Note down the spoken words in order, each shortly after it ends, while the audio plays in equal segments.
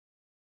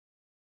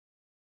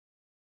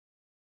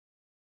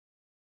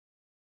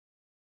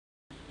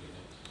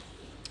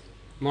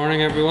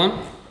Morning, everyone.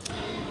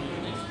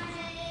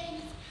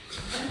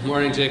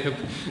 Morning, Jacob.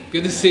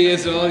 Good to see you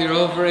as well. You're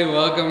all very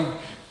welcome.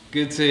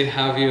 Good to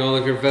have you all.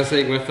 If you're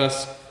visiting with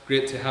us,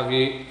 great to have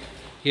you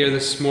here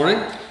this morning.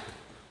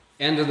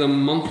 End of the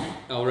month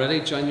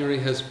already. January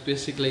has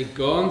basically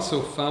gone,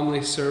 so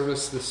family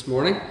service this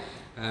morning.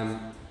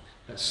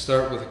 Let's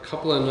start with a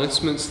couple of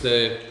announcements.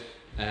 The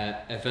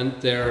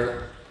event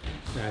there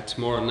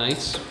tomorrow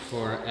night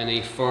for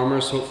any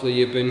farmers. Hopefully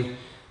you've been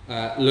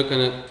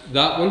looking at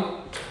that one.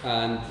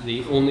 And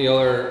the only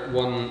other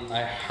one I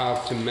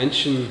have to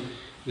mention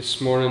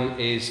this morning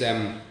is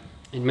I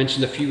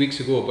mentioned a few weeks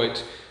ago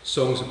about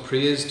Songs of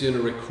Praise doing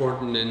a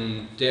recording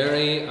in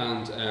Derry,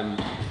 and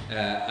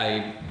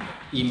I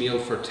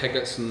emailed for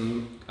tickets,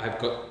 and I've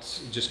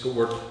just got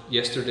word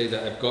yesterday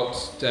that I've got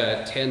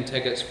 10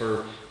 tickets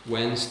for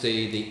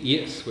Wednesday the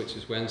 8th, which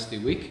is Wednesday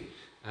week.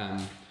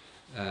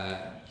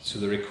 So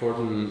the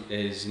recording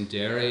is in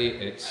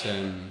Derry. It's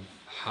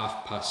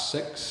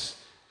 6:30.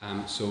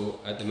 So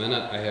at the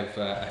minute I have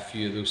a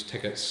few of those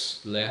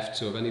tickets left,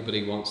 so if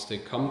anybody wants to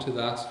come to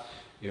that,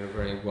 you're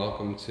very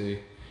welcome to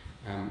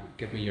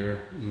give me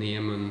your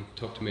name and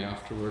talk to me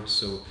afterwards.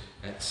 So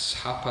it's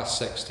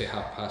 6:30 to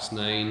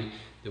 9:30.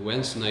 The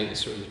Wednesday night is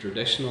sort of the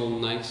traditional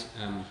night,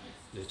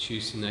 the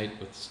Tuesday night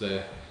with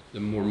the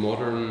more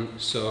modern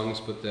songs,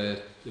 but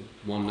the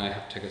one I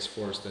have tickets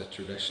for is the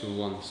traditional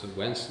one. So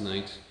Wednesday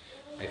night,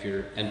 if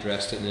you're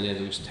interested in any of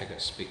those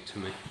tickets, speak to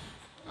me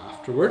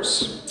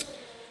afterwards.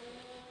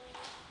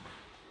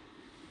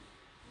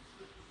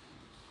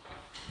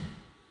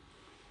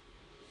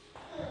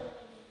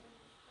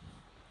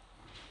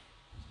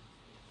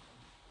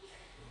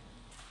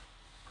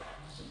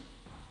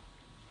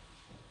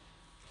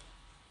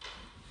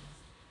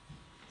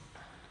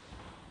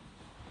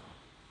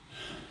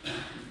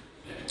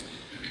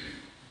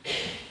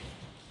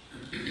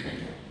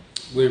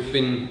 We've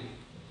been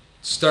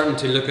starting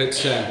to look at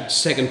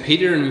 2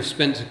 Peter, and we've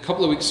spent a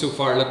couple of weeks so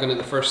far looking at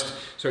the first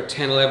sort of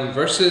 10-11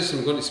 verses.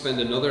 I'm going to spend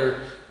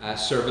another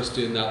service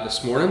doing that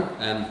this morning.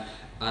 And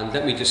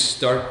let me just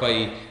start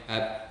by,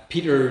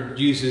 Peter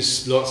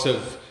uses lots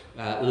of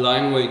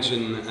language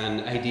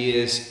and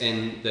ideas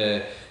in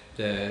the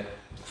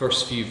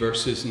first few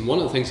verses, and one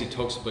of the things he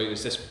talks about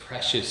is this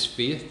precious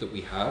faith that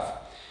we have.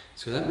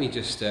 So let me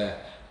just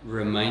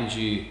remind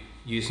you,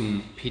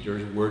 using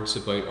Peter's words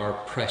about our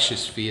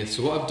precious faith.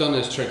 So what I've done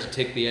is tried to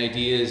take the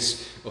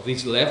ideas of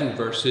these 11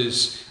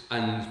 verses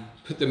and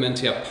put them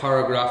into a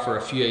paragraph or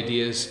a few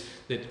ideas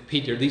that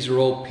these are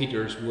all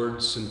Peter's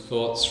words and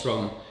thoughts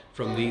from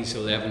these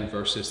 11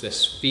 verses,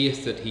 this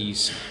faith that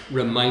he's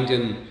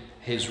reminding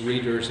his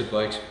readers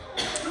about.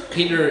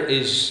 Peter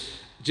is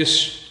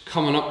just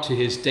coming up to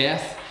his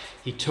death.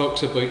 He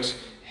talks about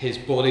his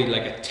body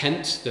like a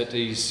tent that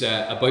he's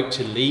about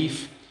to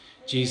leave.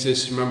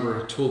 Jesus,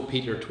 remember, told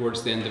Peter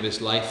towards the end of his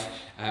life,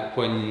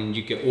 when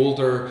you get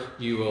older,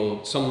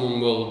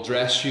 someone will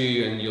dress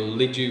you and you'll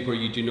lead you where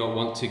you do not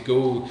want to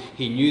go.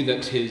 He knew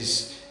that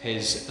his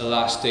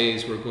last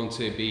days were going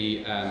to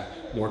be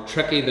more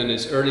tricky than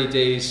his early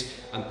days,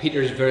 and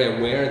Peter is very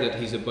aware that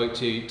he's about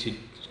to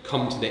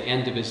come to the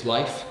end of his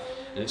life,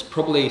 and it's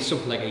probably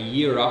something like a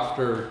year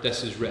after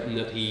this is written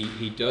that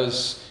he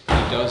does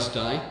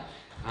die,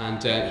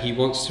 and he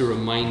wants to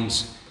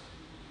remind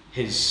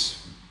his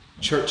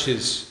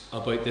churches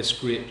about this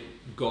great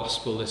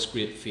gospel, this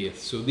great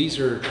faith. So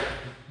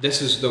this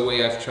is the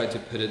way I've tried to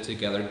put it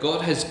together.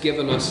 God has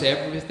given us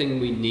everything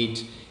we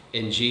need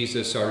in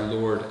Jesus, our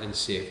Lord and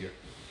Saviour.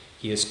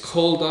 He has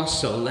called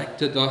us,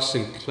 elected us,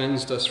 and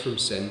cleansed us from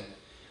sin.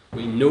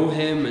 We know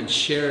him and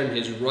share in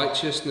his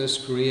righteousness,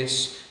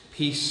 grace,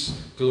 peace,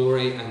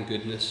 glory, and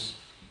goodness.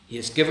 He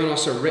has given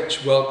us a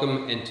rich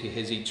welcome into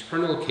his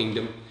eternal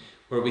kingdom,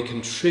 where we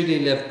can truly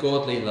live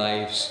godly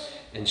lives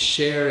and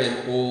share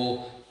in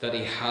all that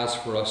he has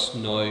for us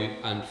now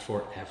and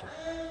forever.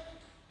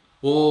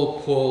 All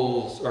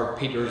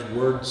Peter's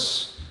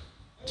words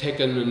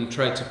taken and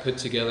tried to put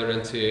together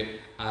into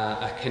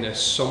a kind of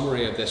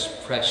summary of this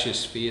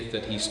precious faith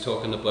that he's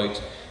talking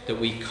about, that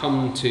we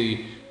come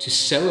to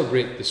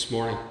celebrate this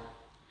morning.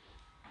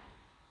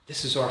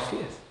 This is our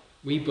faith.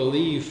 We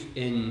believe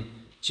in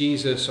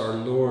Jesus, our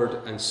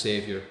Lord and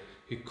Saviour,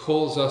 who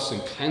calls us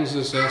and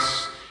cleanses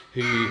us,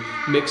 who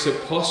makes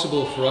it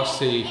possible for us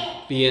to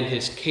be in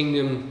his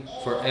kingdom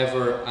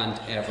forever and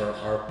ever.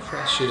 Our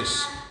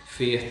precious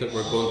faith that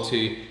we're going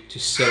to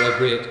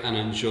celebrate and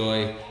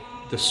enjoy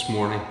this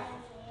morning.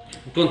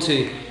 I'm going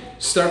to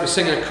start by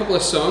singing a couple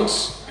of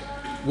songs.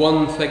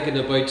 One thinking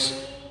about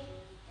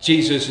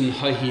Jesus and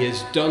how he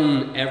has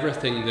done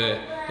everything, the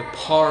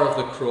power of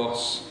the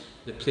cross,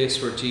 the place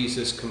where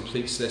Jesus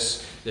completes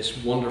this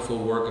wonderful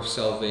work of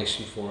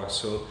salvation for us.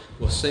 So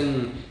we'll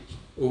sing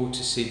 "Oh,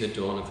 to see the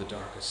dawn of the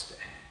darkest day."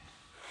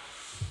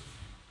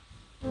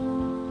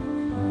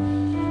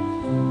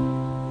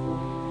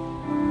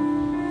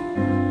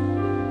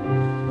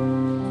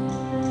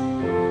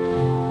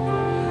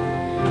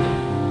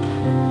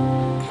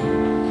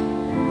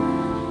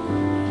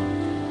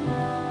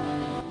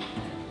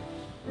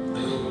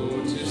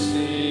 Oh, to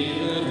see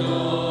the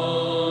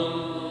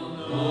dawn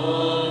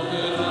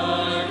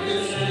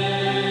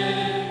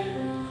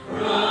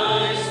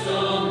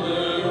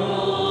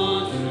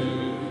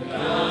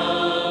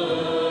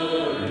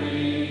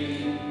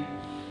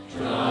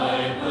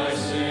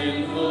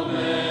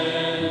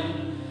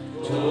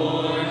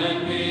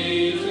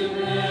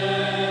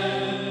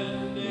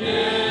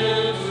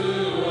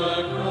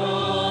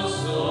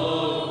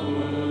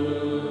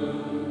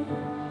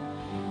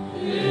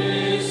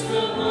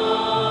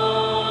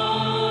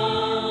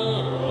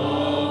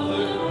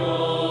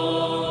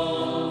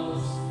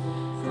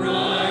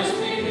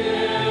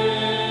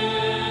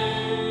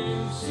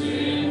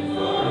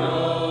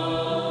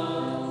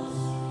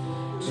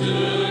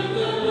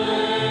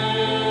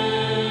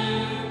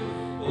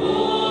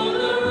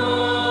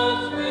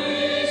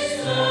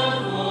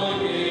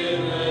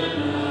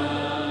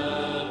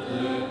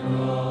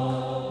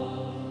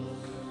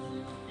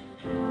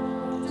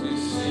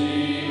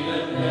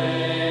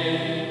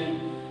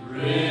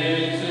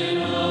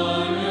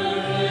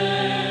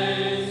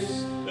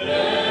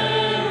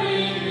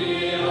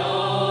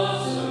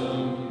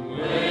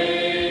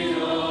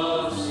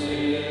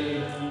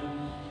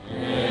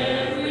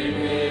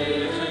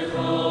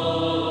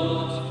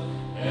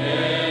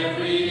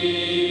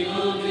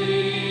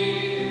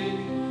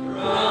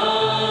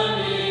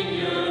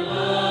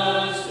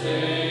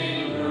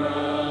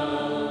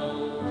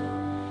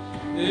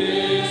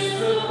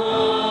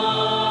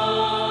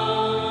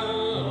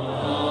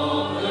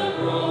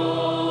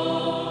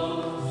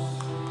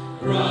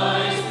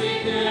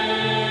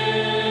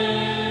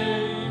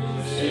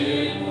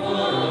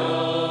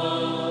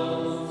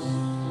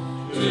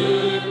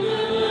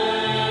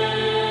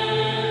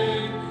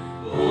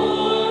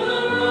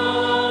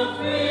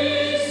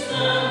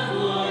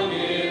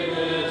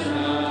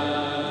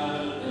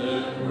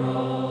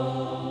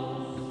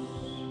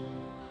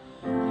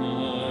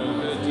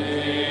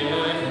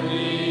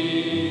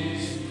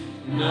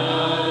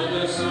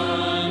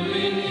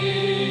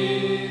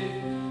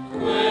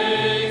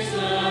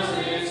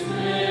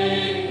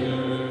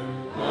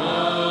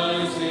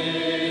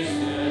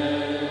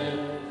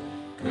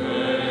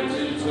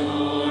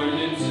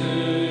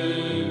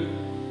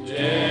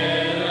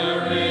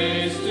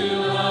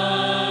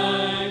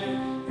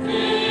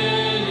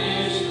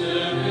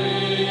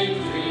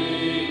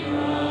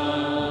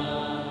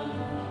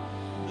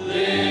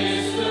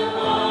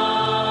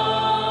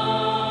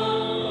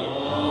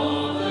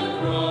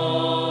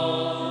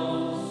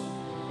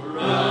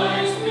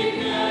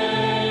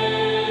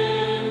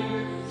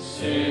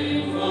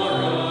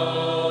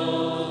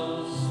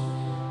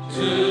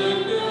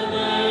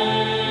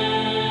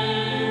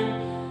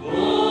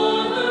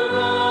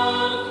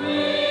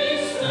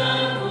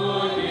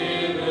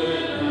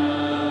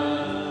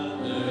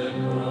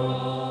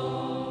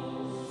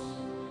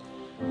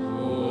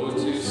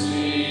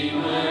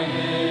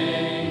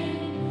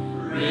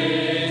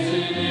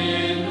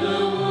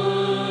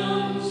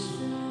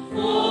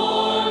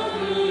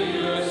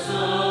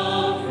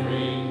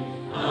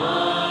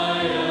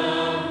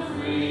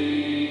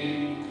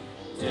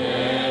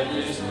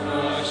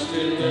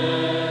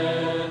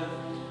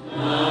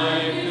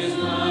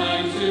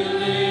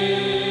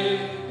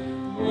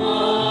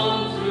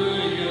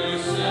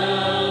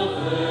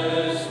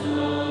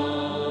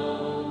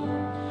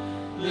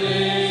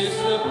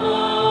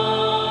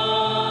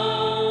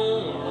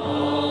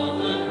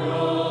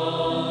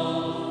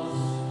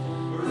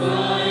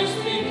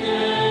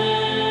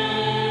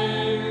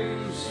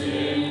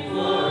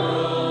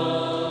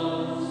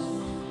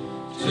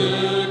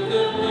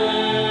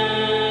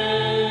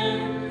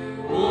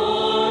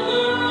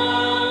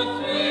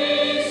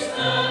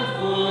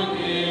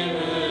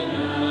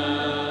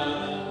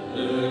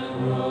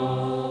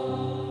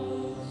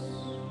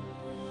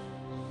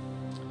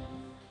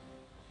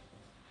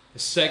The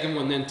second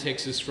one then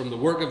takes us from the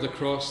work of the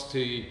cross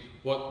to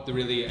what they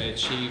really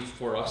achieved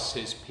for us,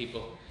 his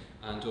people,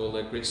 and all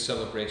the great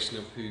celebration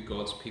of who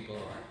God's people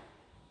are.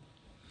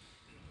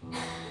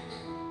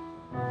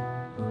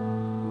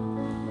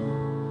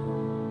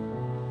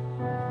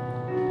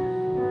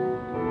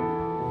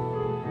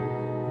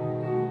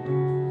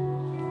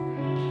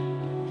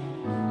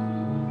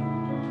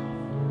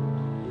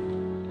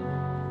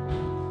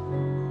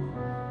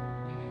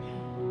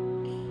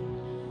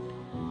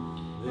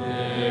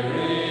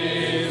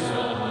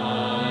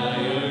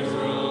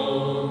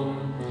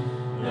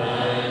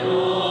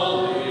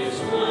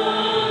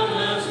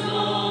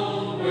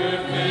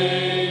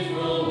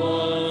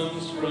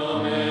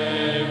 From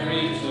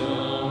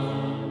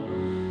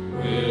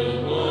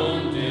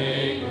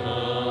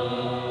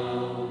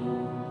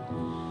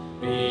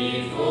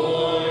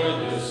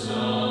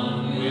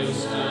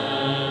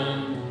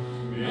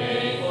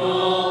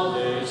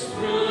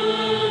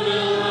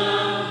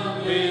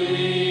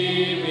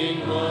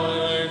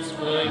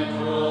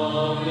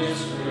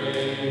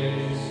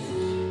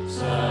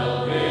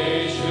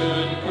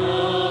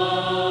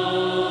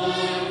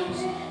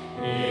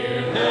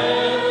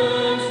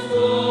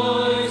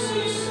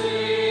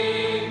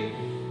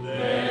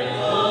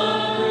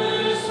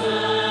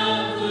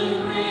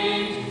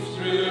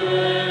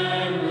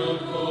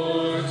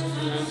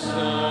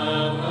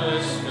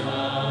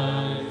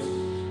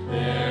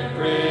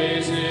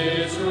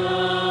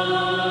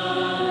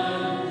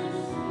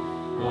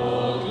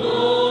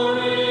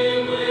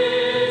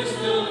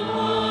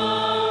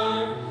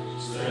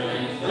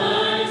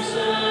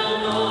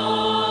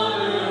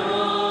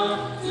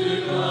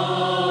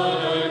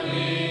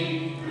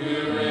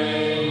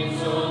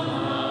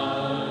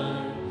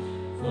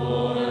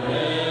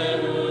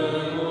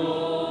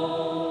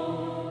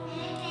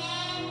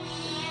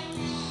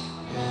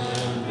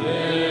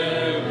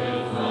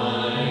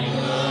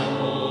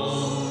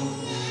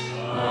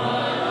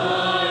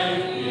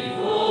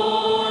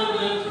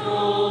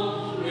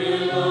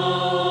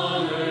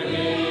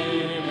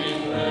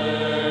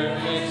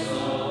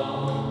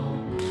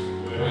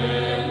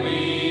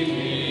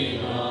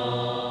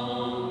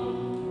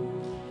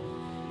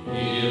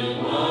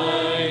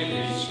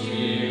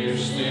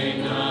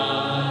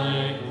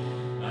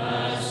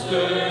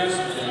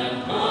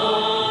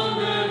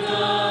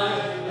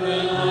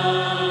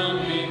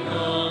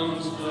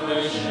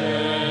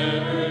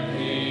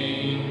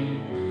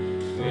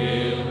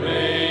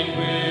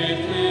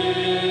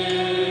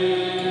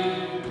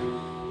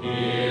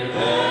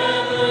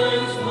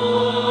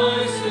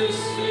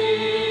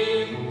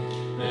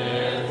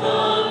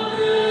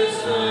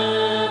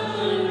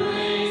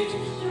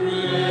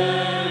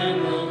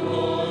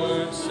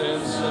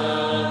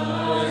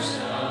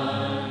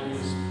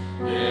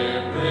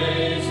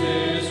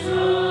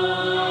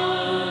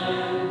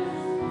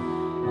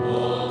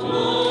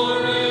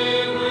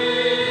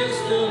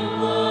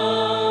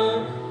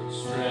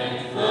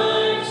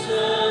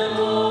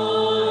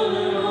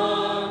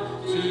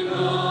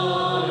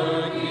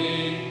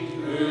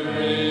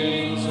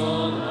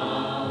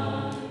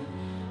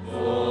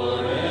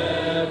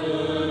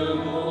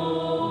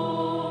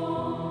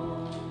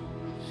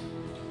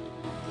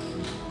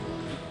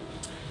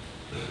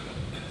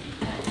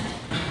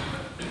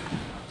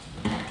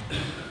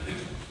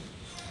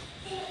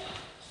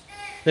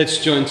Let's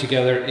join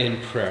together in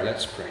prayer.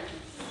 Let's pray.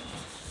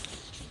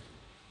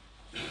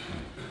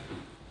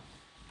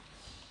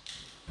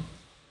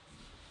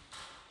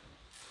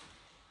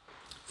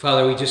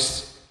 Father, we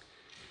just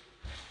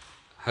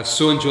have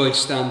so enjoyed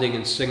standing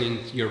and singing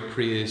your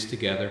praise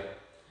together,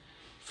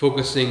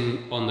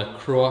 focusing on the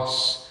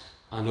cross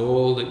and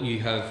all that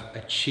you have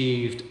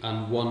achieved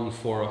and won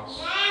for us,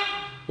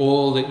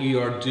 all that you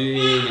are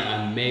doing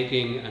and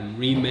making and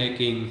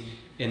remaking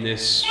in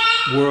this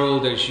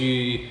world as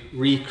you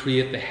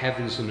recreate the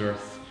heavens and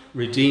earth,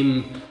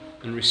 redeem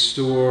and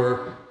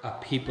restore a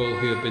people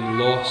who have been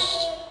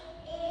lost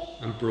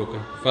and broken.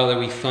 Father,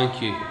 we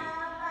thank you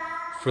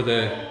for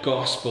the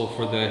gospel,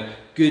 for the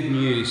good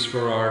news,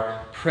 for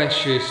our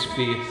precious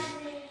faith,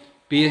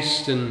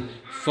 based and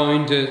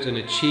founded and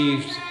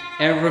achieved,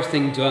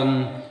 everything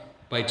done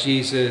by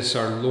Jesus,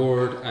 our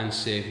Lord and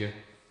Saviour.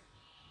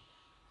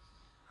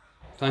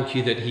 Thank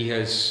you that he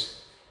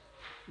has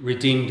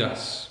redeemed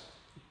us,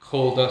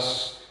 called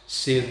us,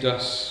 saved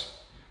us,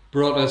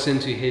 brought us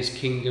into his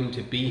kingdom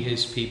to be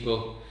his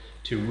people,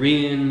 to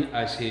reign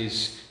as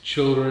his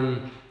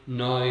children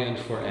now and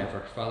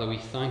forever. Father, we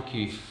thank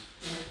you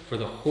for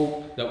the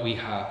hope that we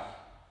have,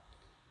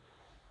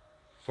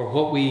 for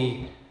what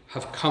we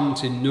have come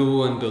to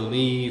know and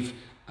believe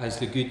as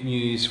the good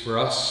news for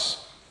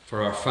us,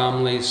 for our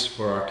families,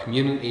 for our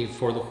community,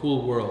 for the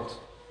whole world.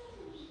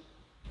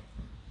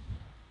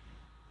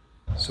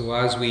 So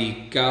as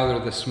we gather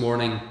this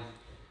morning,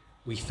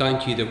 we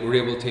thank you that we're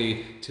able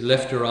to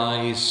lift our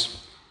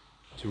eyes,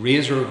 to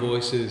raise our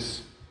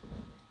voices,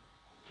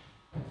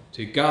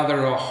 to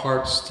gather our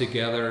hearts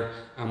together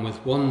and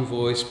with one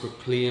voice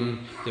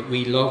proclaim that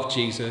we love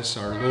Jesus,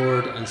 our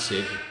Lord and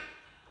Saviour.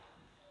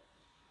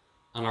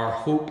 And our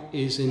hope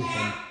is in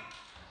him.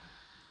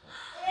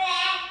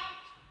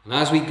 And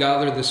as we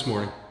gather this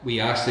morning,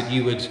 we ask that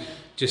you would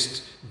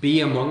just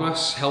be among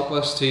us, help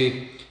us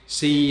to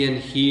see and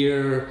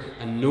hear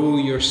and know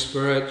your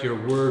Spirit, your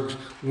word,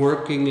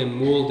 working and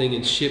moulding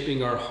and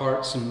shaping our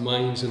hearts and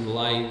minds and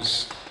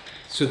lives,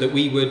 so that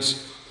we would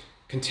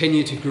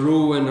continue to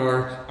grow in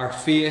our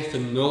faith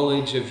and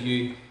knowledge of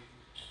you,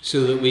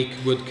 so that we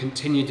would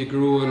continue to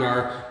grow in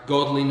our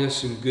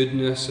godliness and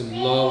goodness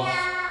and love,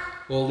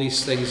 all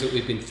these things that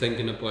we've been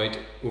thinking about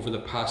over the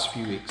past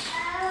few weeks.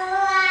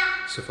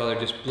 So Father,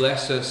 just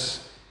bless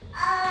us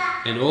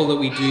in all that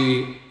we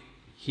do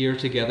here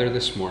together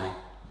this morning.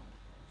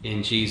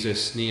 In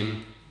Jesus'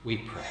 name we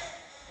pray.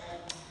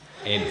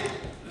 Amen.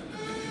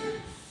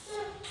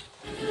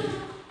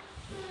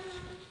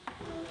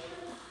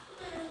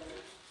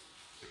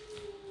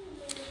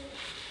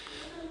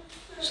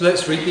 So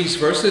let's read these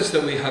verses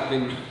that we have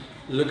been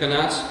looking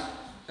at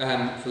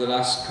for the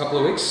last couple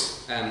of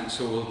weeks.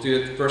 So we'll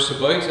do it verse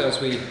about as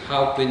we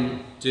have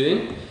been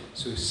doing.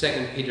 So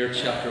 2 Peter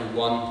chapter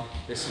 1,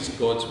 this is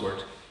God's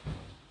word.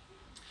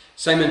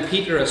 Simon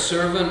Peter, a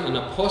servant and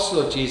apostle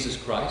of Jesus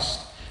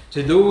Christ,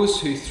 to those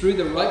who through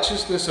the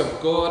righteousness of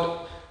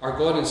God, our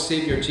God and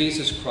Saviour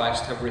Jesus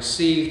Christ, have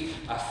received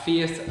a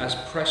faith as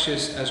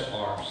precious as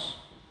ours.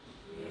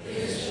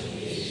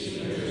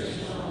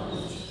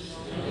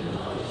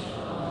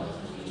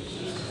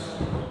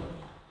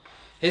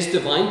 His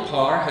divine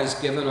power has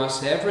given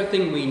us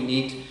everything we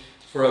need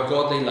for a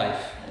godly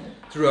life,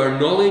 through our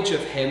knowledge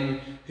of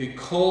him who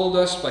called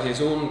us by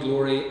his own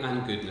glory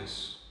and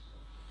goodness.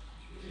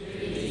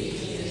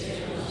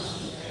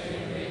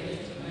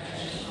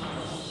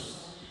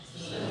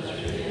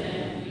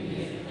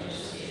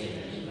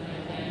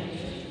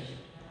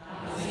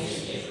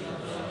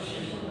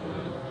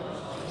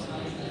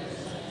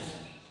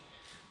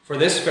 For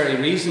this very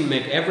reason,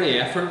 make every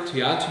effort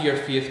to add to your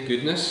faith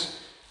goodness,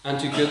 and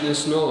to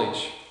goodness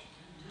knowledge.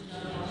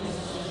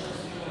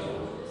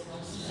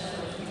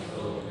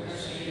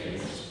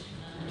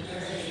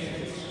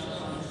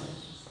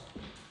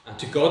 And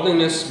to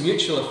godliness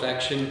mutual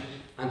affection,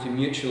 and to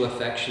mutual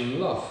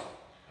affection love.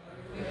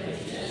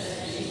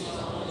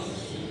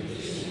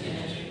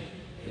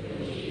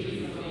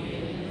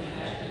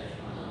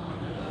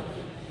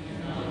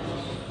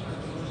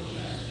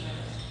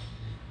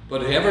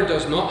 But whoever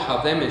does not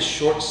have them is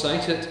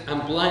short-sighted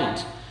and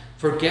blind,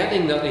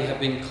 forgetting that they have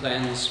been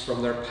cleansed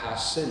from their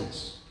past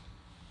sins.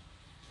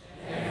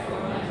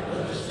 Therefore, my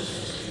brothers and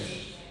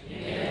sisters,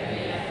 make every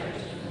effort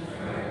to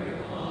confirm your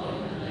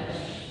calling and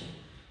election.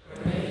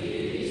 For if you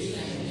do these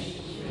things,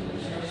 you will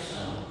never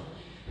stumble.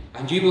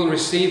 And you will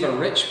receive a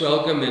rich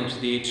welcome into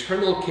the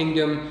eternal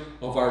kingdom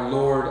of our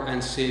Lord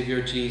and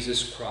Saviour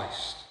Jesus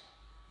Christ.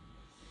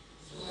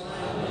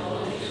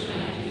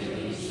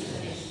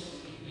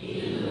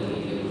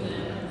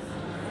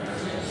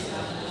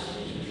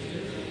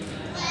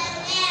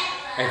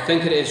 I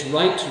think it is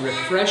right to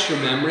refresh your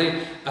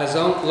memory as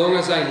long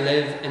as I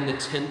live in the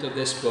tent of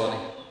this body.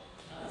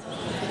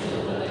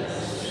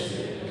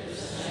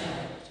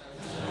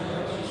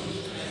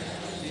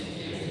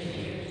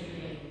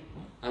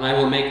 And I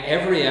will make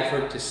every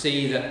effort to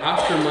see that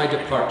after my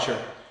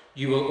departure,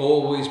 you will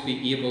always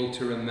be able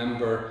to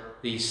remember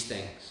these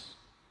things.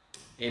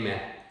 Amen.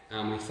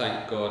 And we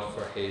thank God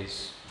for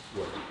his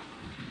word.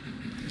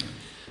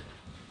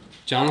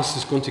 Janice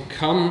is going to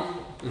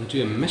come and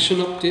do a mission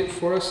update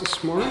for us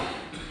this morning.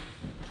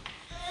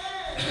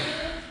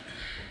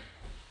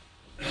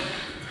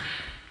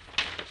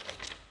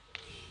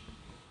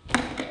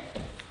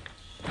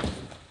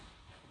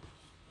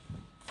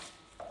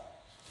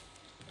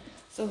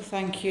 So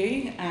thank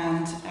you,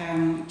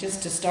 and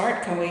just to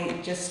start, can we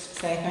just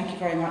say thank you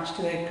very much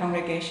to the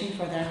congregation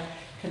for their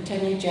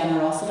continued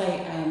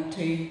generosity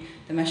to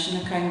the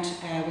mission account.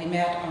 We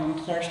met on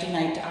Thursday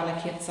night to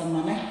allocate some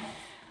money,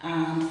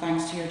 and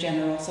thanks to your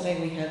generosity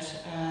we had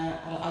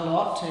a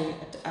lot to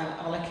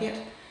allocate,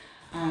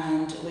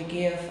 and we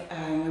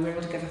were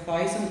able to give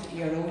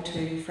 €1,000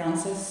 to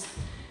Francis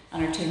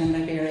and her team in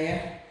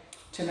Liberia,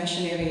 to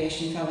Mission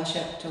Aviation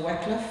Fellowship, to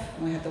Wycliffe,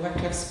 and we had the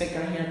Wycliffe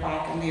speaker here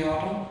back in the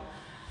autumn,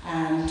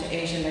 and to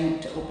Asia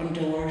Link, to Open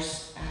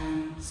Doors.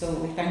 So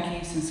we thank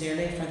you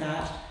sincerely for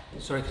that.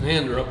 Sorry, can I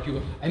interrupt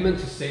you? I meant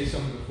to say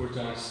something before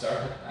Janice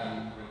started,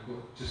 we're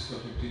just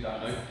going to do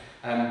that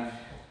now.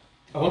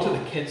 I wanted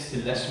the kids to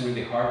listen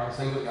really hard,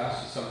 because I'm going to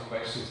ask you some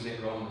questions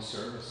later on in the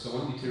service. So I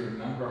want you to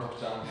remember what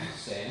Janice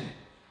is saying,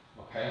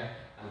 okay?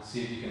 And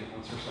see if you can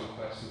answer some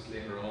questions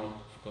later on.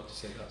 I forgot to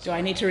say that. Do I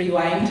need to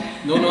rewind?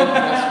 No,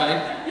 that's fine.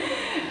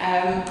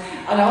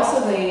 And also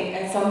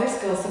the Sunday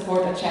School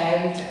Support a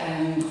Child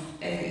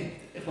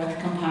with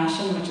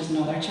Compassion, which is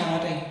another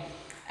charity,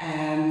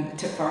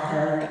 for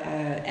her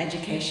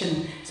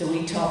education. So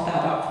we top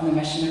that up from the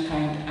mission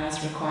account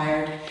as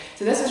required.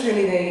 So this is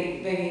really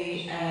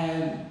the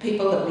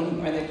people that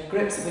or the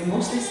groups that we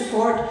mostly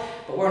support,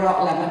 but we're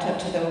not limited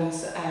to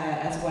those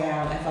as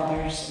well if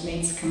others'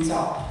 needs comes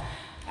up.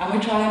 And we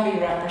try and be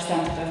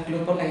representative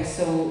globally,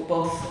 so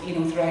both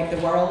throughout the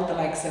world, the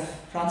likes of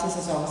Francis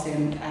is obviously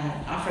in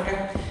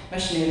Africa,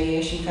 Mission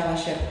Aviation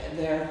Fellowship,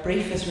 their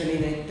brief is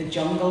really the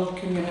jungle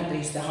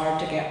communities, the hard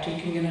to get to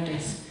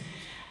communities.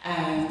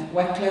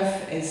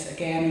 Wycliffe is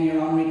again in your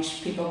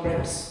unreached people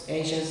groups,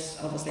 Asia's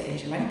obviously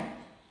Asia Link,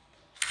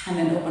 and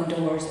then Open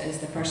Doors is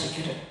the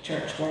persecuted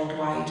church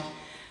worldwide.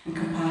 And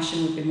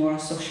Compassion would be more a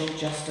social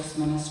justice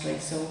ministry.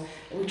 So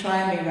we try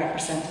and be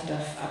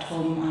representative at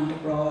home and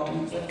abroad,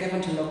 and we've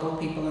given to local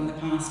people in the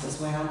past as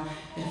well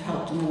that have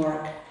helped in the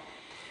work.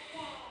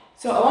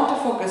 So I want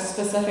to focus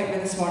specifically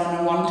this morning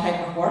on one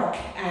type of work.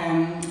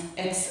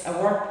 It's a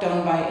work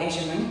done by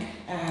Asia Link,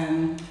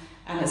 and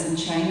it's in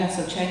China.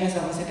 So China is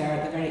obviously there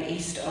at the very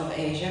east of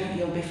Asia.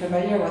 You'll be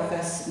familiar with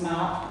this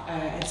map.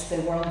 It's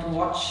the World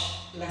Watch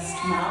List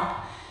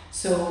map.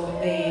 So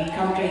the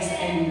countries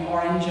in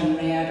orange and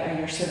red are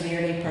your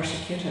severely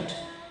persecuted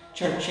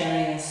church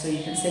areas. So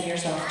you can see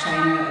yourself,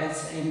 China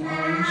is in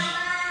orange.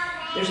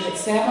 There's about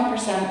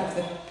 7% of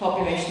the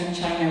population in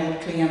China would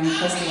claim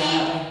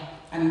Christianity,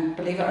 and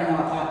believe it or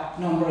not, that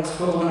number is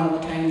growing all the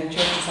time. The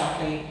church is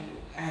actually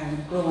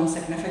growing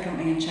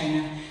significantly in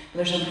China.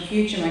 There's a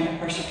huge amount of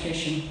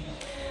persecution,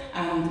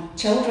 and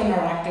children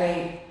are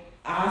actually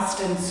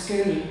asked in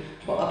school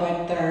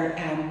about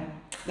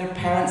their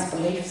parents'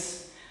 beliefs.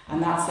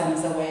 And that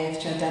sends a way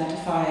to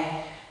identify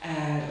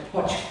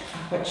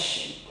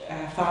which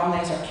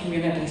families or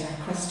communities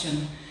are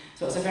Christian.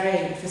 So it's a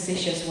very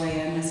facetious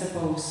way in, I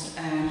suppose.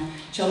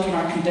 Children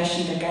are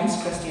conditioned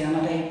against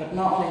Christianity, but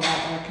not only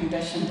that, they're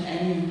conditioned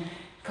in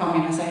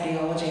communist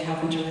ideology,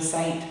 having to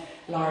recite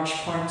large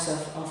parts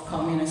of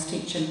communist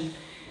teaching.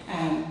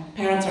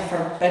 Parents are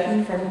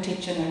forbidden from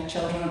teaching their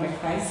children about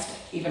Christ,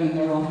 even in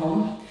their own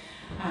home.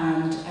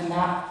 And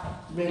that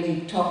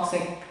really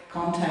toxic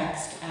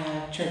context,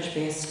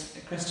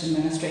 church-based Christian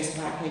ministries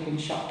have actually been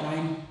shut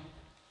down.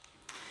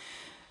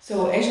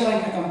 So Asia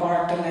Link have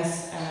embarked on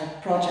this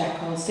project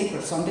called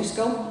Secret Sunday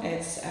School.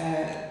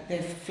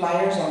 They've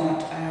flyers on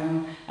it,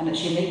 and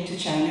it's unique to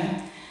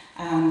China.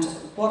 And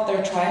what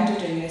they're trying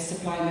to do is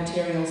supply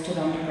materials to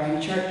the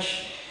underground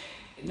church.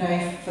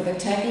 Now, for the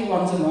techie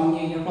ones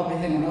among you, you're probably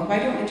thinking, oh, why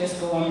don't they just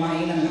go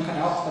online and look it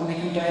up, and they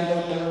can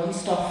download their own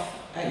stuff,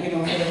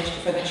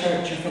 for the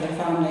church or for their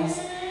families.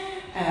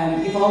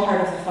 You've all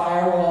heard of the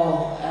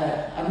firewall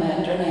on the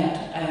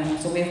internet,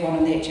 so we have one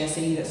on the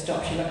HSE that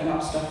stops you looking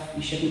up stuff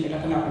you shouldn't be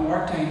looking up in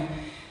work time.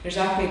 There's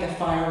actually the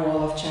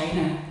firewall of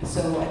China,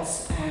 so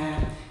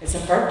it's a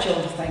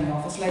virtual thing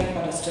obviously,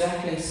 but it's to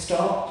actually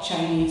stop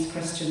Chinese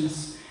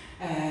Christians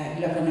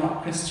looking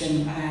up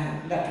Christian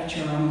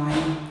literature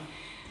online.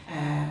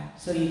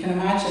 So you can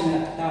imagine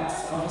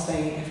that's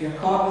obviously, if you're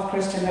caught with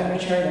Christian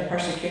literature, the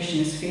persecution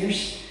is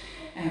fierce.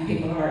 And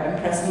people are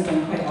imprisoned,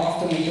 and quite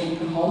often they don't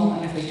come home,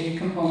 and if they do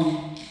come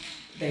home,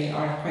 they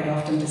are quite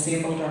often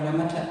disabled or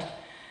limited.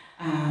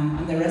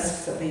 And the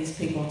risks that these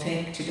people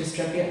take to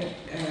distribute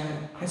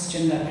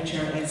Christian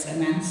literature is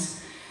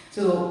immense.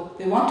 So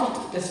they want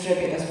to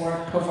distribute this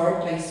work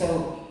covertly.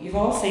 So you've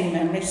all seen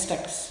memory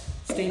sticks.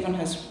 Stephen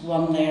has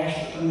one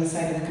there on the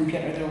side of the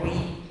computer. They're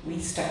wee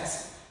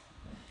sticks.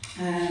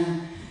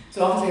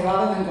 So obviously,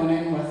 rather than going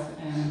in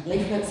with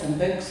leaflets and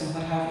books and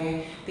what have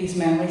you, these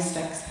memory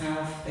sticks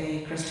have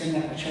the Christian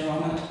literature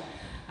on it,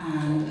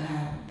 and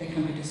they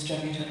can be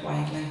distributed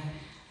widely.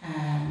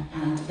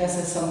 And this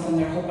is something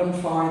they're hoping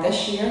for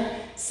this year.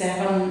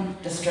 7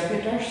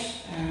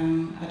 distributors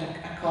at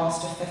a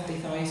cost of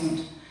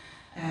 50,000,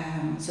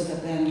 so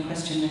that then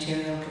Christian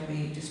material could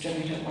be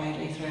distributed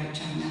widely throughout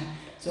China.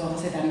 So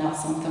obviously then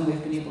that's something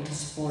we've been able to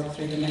support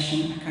through the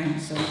mission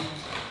account, so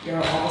you're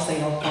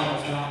obviously all part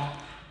of that.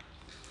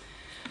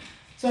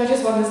 So I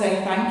just want to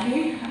say thank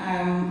you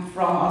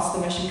from us,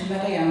 the Mission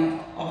Committee, and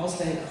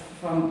obviously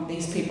from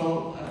these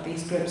people,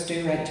 these groups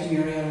do write to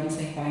Muriel and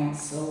say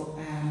thanks. So,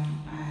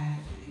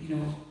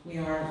 we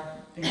are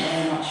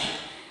very much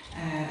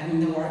in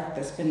the work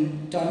that's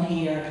been done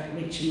here,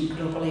 reaching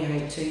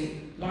globally out to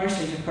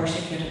largely the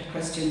persecuted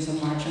Christians and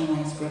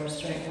marginalised groups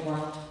throughout the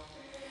world.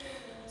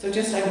 So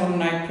just I want to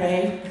now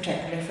pray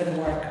particularly for the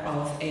work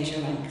of Asia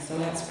Link. So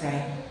let's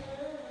pray.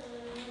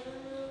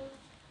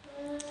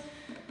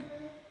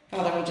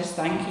 Father, we just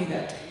thank you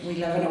that we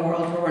live in a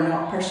world where we're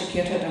not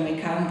persecuted and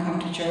we can come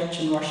to church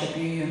and worship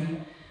you.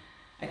 And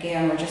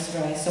again, we're just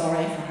very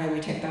sorry for how we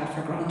take that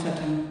for granted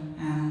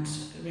and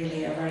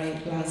really are very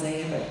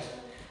blasé about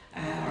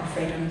our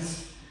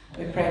freedoms.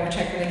 We pray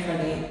particularly for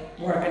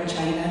the work in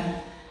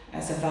China.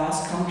 It's a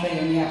vast country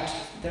and yet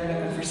they're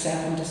looking for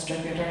 7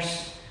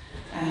 distributors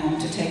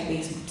to take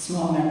these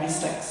small memory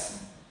sticks.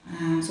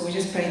 So we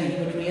just pray that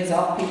you would raise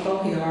up people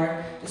who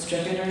are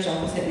distributors.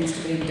 Obviously it needs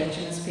to be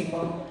Indigenous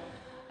people.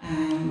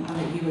 And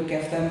that you would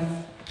give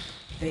them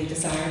the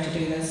desire to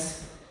do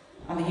this,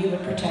 and that you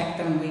would protect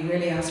them. We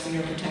really ask for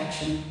your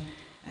protection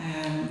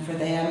for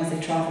them as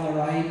they travel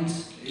around.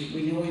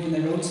 We know even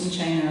the roads in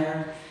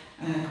China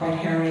are quite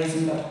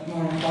hair-raising, but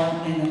more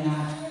importantly than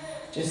that,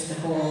 just the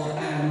whole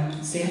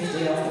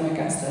safety of them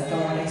against the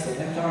authorities, that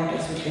the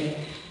authorities would be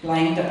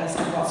blinded as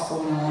to what's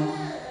going on.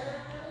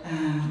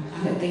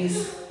 And that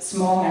these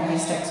small memory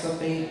sticks would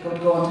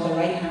go into the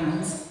right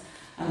hands,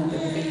 and that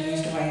they would be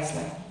used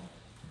wisely.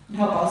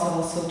 Help us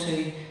also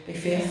to be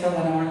faithful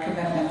in our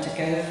commitment to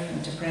give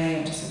and to pray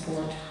and to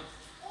support.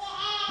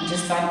 And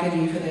just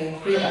thanking you for the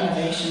great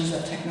innovations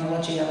that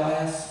technology allows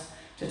us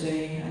to do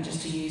and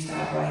just to use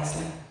that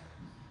wisely.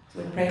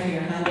 So we pray for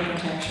your hand of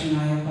protection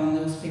now upon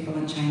those people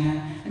in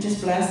China and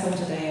just bless them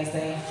today as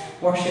they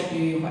worship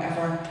you in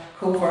whatever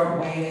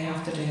covert way they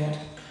have to do it.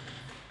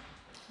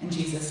 In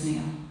Jesus'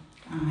 name,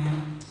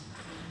 amen.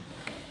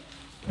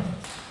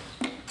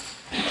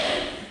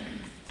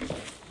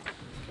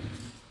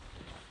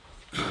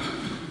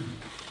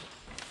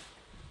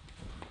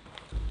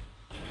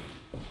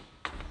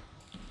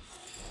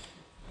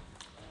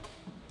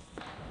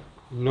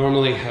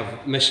 Normally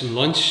have mission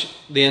lunch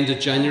the end of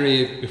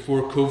January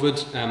before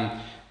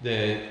COVID.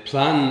 The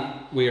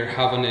plan we are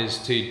having is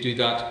to do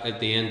that at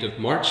the end of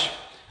March.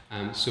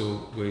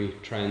 So we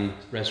try and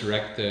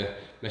resurrect the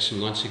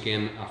mission lunch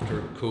again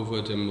after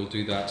COVID, and we'll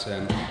do that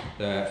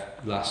the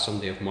last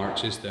Sunday of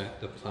March is the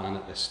plan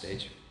at this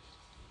stage.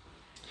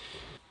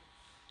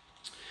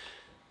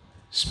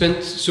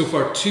 Spent so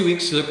far 2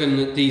 weeks looking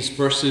at these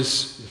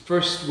verses. The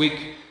first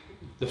week,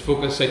 the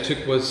focus I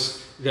took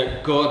was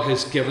that God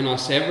has given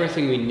us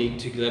everything we need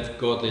to live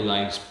godly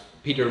lives.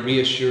 Peter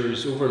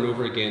reassures over and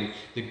over again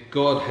that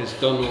God has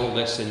done all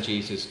this in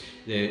Jesus.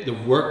 The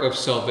work of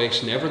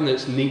salvation, everything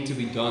that's need to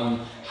be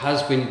done,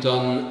 has been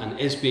done and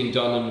is being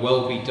done and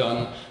will be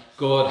done.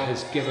 God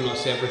has given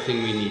us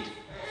everything we need.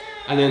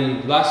 And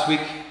then last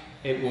week,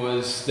 it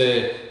was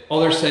the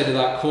other side of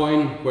that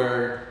coin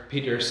where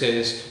Peter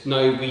says,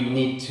 now we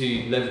need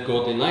to live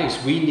godly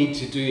lives. We need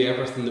to do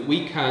everything that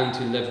we can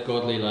to live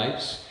godly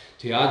lives,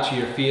 to add to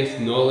your faith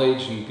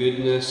knowledge and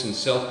goodness and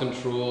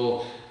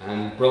self-control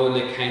and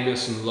brotherly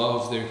kindness and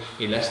love.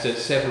 He listed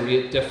 7 or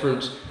 8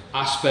 different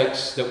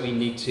aspects that we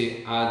need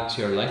to add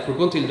to our life. We're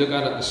going to look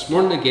at it this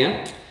morning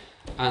again,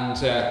 and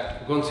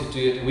we're going to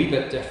do it a wee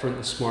bit different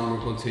this morning.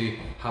 We're going to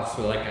have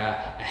like a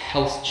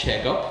health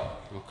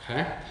check-up.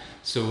 Okay,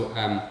 so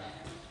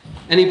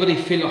anybody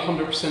feel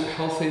 100%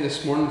 healthy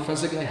this morning,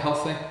 physically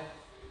healthy?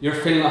 You're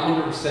feeling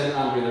 100%,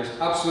 Andrew. There's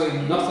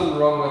absolutely nothing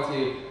wrong with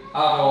you at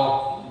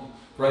all.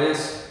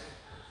 Brilliant.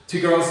 2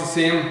 girls the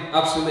same,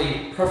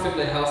 absolutely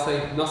perfectly healthy,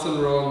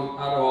 nothing wrong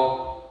at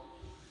all.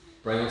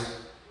 Brilliant.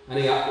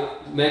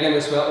 Megan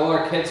as well, all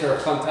our kids are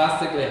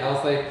fantastically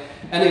healthy.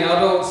 Any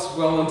adults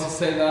willing to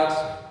say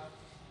that?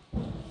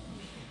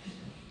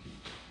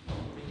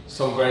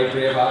 Some very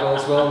brave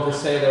adults willing to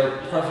say they're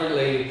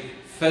perfectly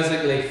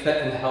physically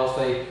fit and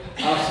healthy.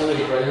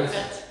 Absolutely brilliant.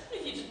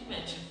 You didn't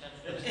mention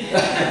fit.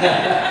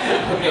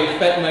 Okay,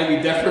 fit might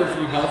be different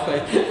from healthy.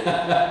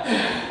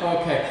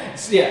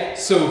 Okay,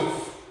 so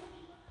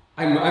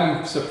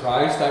I'm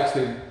surprised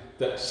actually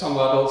that some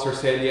adults are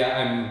saying, yeah,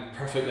 I'm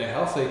perfectly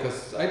healthy,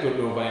 because I don't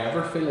know if I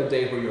ever feel a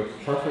day where you're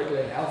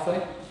perfectly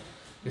healthy.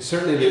 And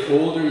certainly the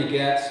older you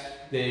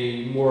get,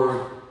 the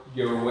more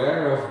you're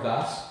aware of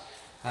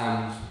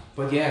that.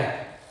 But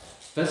yeah,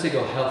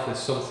 physical health is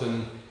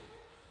something.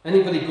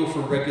 Anybody go for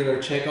regular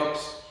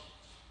checkups?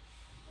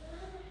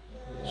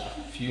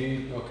 A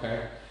few,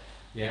 okay.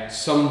 Yeah,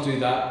 some do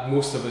that.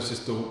 Most of us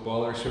just don't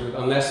bother, sure.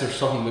 Unless there's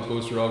something that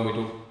goes wrong, we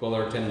don't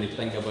bother tending to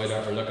think about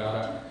it or look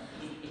at it.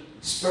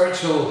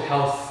 Spiritual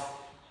health.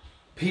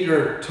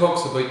 Peter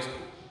talks about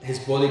his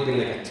body being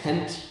like a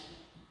tent.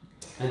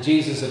 And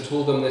Jesus had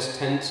told them this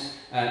tent,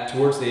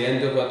 towards the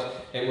end of it,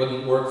 it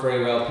wouldn't work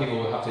very well. People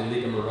would have to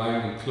lead them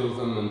around and clothe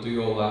them and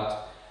do all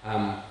that.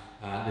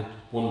 The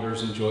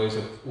wonders and joys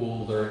of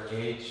older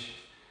age.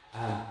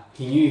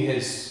 He knew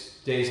his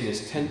days in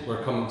his tent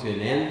were coming to an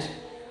end,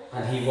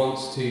 and he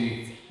wants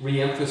to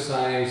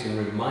re-emphasize and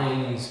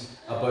remind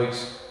about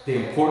the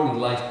important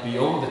life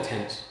beyond the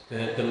tent,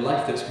 the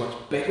life that's much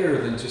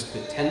bigger than just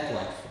the tent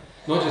life.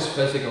 Not just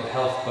physical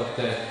health, but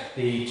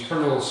the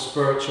eternal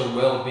spiritual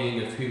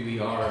well-being of who we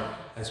are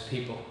as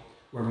people.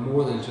 We're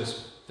more than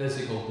just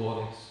physical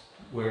bodies.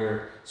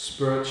 We're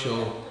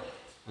spiritual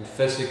and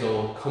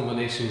physical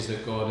combinations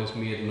that God has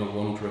made in a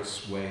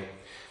wondrous way.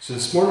 So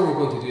this morning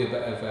we're going to do a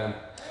bit of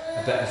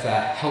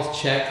a health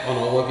check on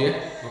all of you,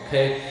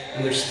 okay?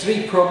 And there's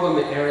 3 problem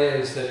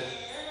areas that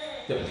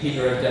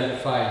Peter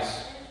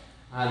identifies.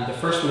 And the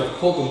first one I've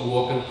called them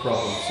walking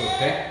problems,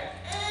 okay?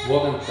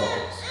 Walking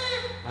problems.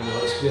 And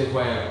I'll explain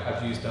why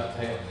I've used that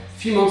title. A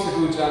few months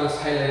ago, Janice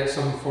highlighted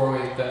something for me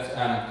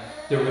that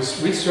there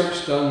was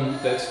research done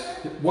that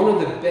one of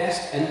the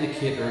best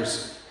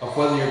indicators of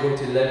whether you're going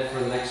to live for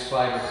the next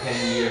 5 or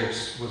 10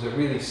 years was a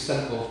really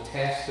simple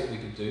test that we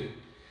could do.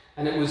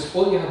 And it was,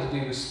 all you had to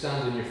do was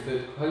stand on your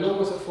foot. How long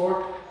was it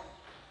for?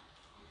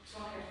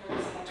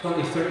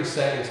 20, 30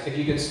 seconds. If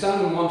you can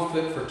stand on one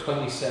foot for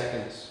 20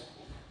 seconds,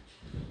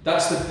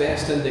 that's the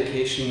best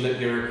indication that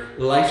your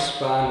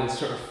lifespan is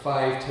sort of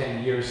 5,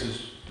 10 years,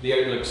 is the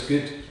outlook's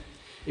good.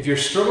 If you're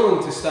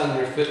struggling to stand on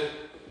your foot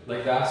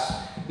like that,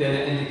 then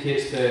it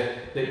indicates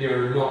that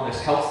you're not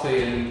as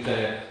healthy, and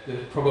the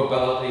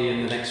probability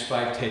in the next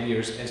 5, 10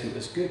 years isn't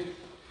as good.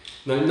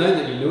 Now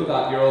that you know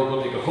that, you're all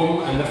going to go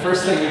home, and the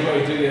first thing you're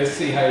going to do is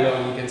see how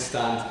long you can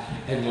stand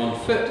in one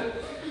foot.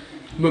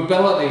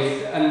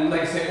 Mobility, and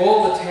like I say,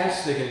 all the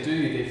tests they can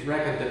do, they've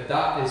reckoned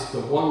that is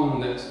the one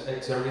that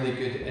it's a really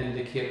good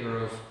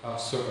indicator of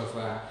sort of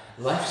a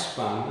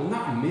lifespan. Isn't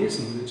that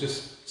amazing? They're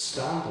just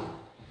standing.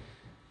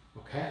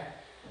 Okay?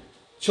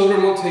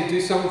 Children, want to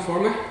do something for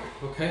me?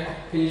 Okay?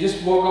 Can you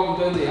just walk up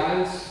and down the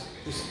aisles?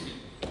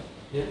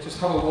 Just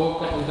have a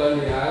walk up and down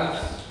the aisles.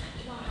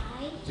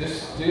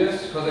 Just do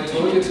it, because I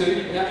told you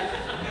to. Yeah.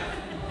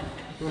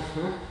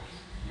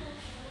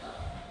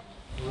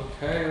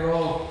 Okay, you're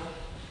all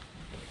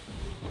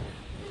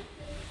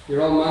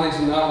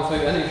managing that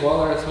without any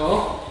bother at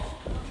all.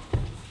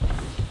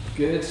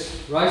 Good.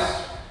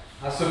 Right.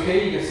 That's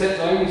okay. You can sit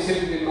down. You seem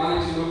to be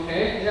managing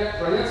okay. Yeah,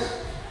 brilliant.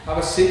 Have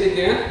a seat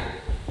again.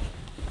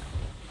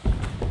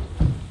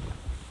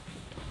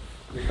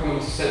 You're coming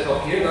to sit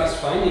up here. That's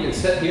fine. You can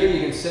sit here.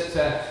 You can sit.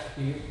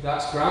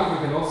 That's grand.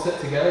 We can all sit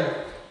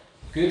together.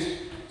 Good.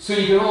 So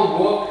you can all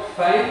walk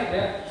fine.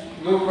 Yeah.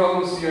 No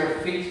problems with your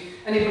feet.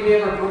 Anybody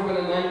ever broken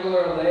an ankle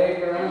or a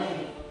leg or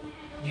anything?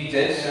 You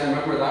did. I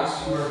remember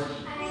that. You were.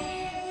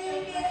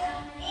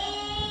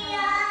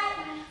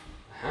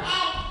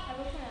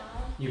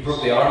 You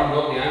broke the arm,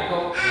 not the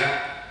ankle.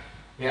 Yeah.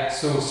 Yeah.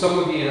 So some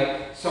of you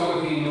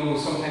know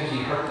sometimes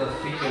you hurt the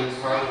feet and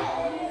it's hard.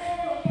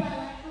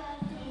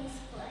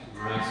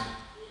 Right.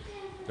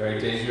 Very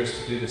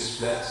dangerous to do the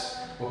splits.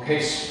 Okay,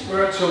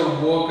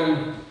 spiritual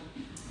walking.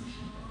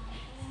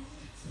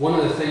 One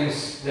of the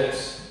things that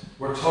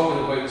we're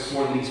talking about this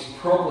morning, these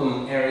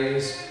problem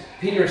areas,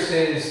 Peter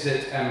says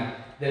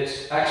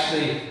that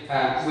actually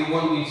we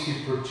want you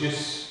to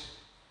produce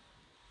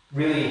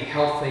really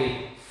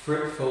healthy,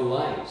 fruitful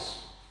lives.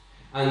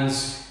 And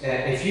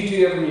if you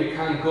do everything you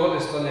can, God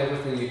has done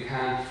everything you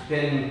can,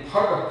 then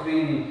part of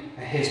being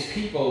His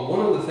people, one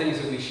of the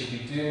things that we should be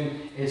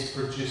doing is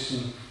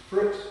producing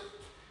fruit.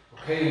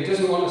 Okay, He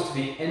doesn't want us to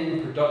be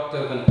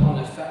unproductive and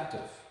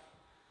ineffective.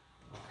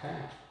 Okay.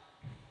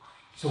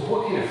 So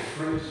what kind of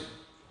fruit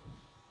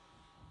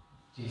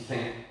do you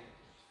think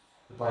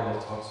the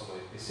Bible talks about?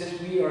 It says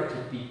we are to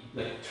be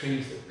like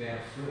trees that bear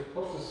fruit.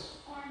 What does?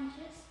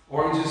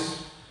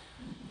 Oranges.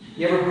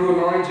 You ever grew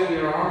an orange on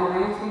your arm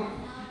or anything?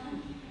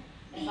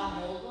 If I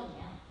hold one,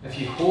 yeah. If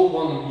you hold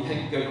one, you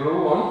think you can grow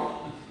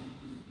one?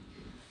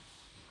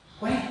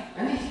 Why?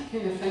 Any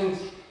kind of things?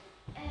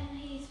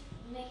 He's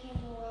making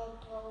the world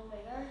grow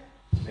bigger.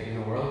 He's making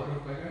the world grow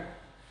bigger?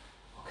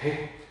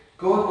 Okay.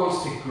 God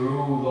wants to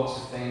grow lots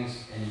of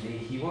things in me.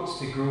 He wants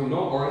to grow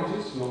not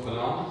oranges, not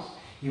bananas.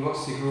 He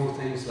wants to grow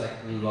things like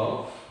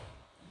love,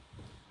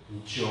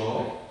 and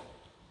joy,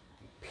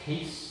 and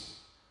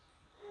peace.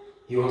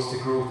 He wants to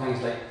grow things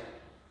like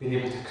being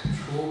able to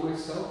control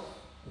myself,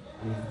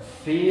 and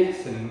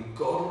faith, and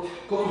God.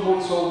 God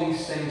wants all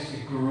these things to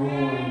grow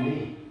in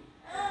me.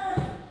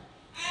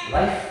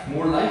 Life,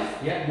 more life,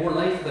 yeah, more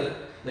life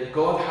that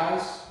God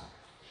has.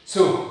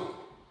 So,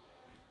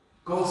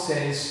 God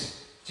says,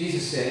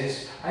 Jesus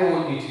says, I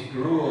want you to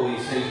grow all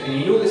these things. And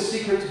you know the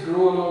secret to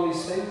growing all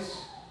these things?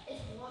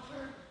 It's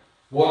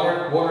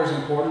water. Water is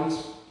important.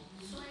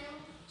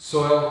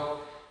 Soil.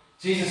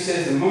 Jesus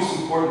says the most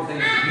important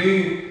thing for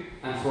you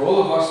and for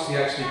all of us to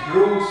actually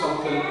grow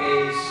something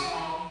is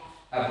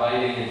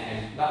abiding in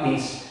Him. That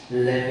means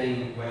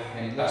living with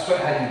Him. That's what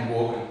I had you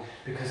walking,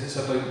 because it's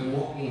about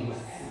walking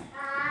with Him.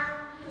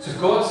 So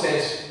God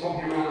says,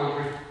 walk your man,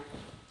 Andrew.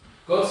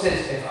 God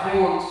says, if I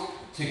want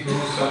to grow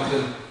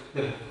something,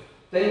 the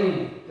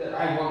thing that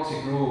I want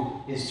to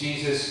grow is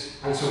Jesus.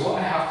 And so what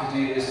I have to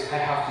do is I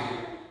have to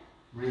get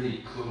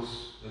really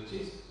close with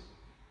Jesus.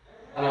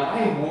 And if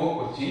I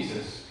walk with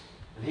Jesus,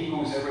 and he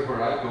goes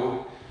everywhere I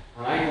go,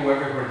 and I go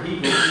everywhere he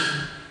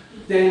goes,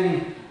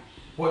 then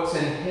what's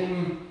in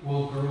him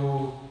will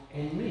grow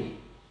in me.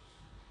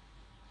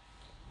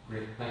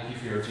 Great, thank you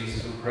for your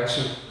Jesus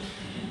impression.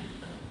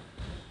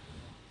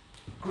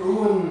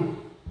 Growing.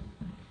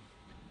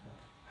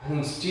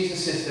 And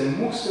Jesus says the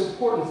most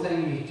important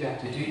thing you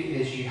have to do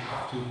is you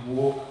have to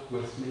walk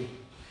with me.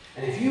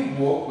 And if you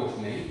walk with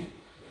me,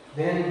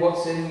 then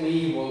what's in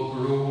me will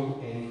grow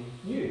in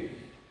you.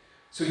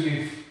 So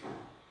you've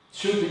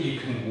showed that you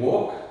can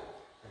walk.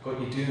 I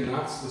got you doing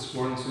that this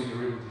morning so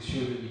you're able to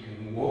show that you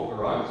can walk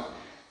around.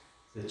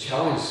 The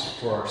challenge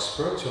for our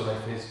spiritual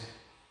life is,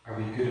 are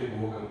we good at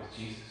walking with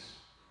Jesus?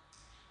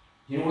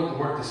 You know what the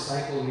word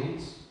disciple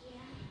means? Yeah.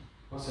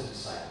 What's a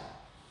disciple?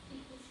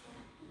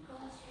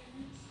 God's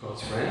friends.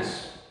 God's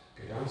friends.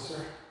 Good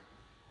answer.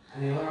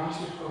 Any other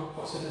answers?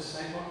 What's a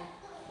disciple?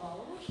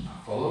 Followers.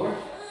 A follower.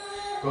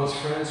 God's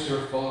friends,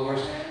 your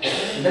followers.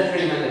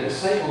 Literally meant a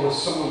disciple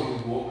was someone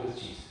who walked with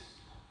Jesus.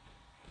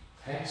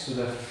 Okay, so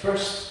the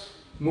first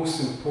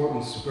most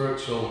important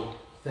spiritual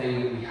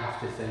thing that we have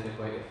to think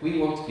about, if we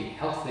want to be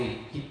healthy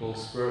people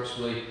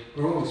spiritually,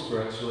 growing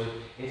spiritually,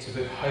 it's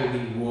about how we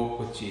walk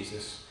with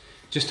Jesus.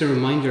 Just a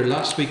reminder,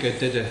 last week I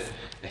did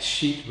a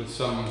sheet with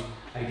some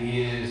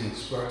ideas and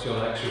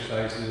spiritual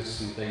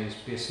exercises and things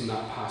based on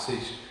that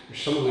passage.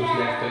 There's some of those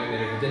left out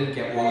there. If you didn't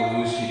get one of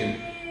those, you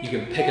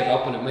can pick it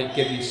up and it might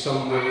give you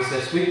some ways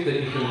this week that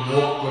you can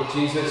walk with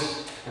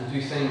Jesus and do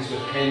things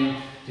with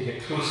him, to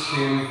get close to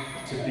him,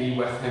 to be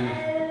with him.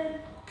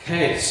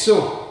 Okay,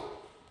 so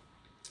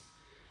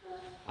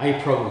eye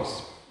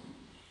problems.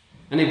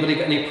 Anybody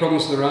got any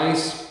problems with their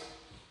eyes?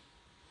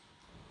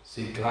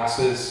 See,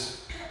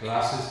 glasses.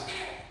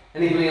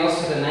 Anybody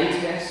else had an eye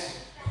test?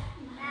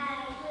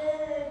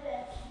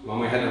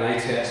 Mummy had an eye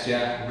test,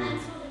 yeah.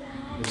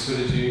 And so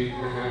did you.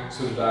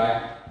 So did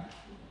I.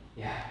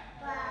 Yeah.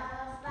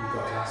 You got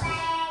glasses.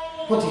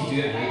 What do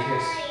you do at an eye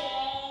test?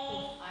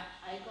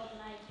 I got an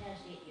eye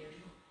test 8 years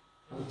ago.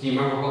 Do you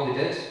remember what they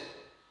did?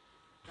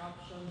 Drop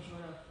some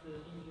sort of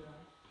fluid in your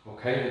eye.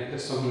 Okay, they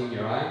put something in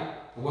your eye.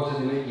 And what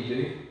did they make you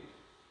do?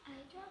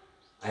 Eye drops.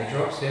 Eye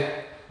drops, yeah.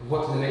 And what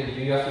did they make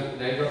you do after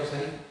the eye drops in?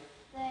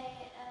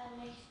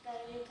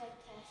 They look like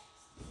tests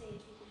to see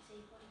if you can see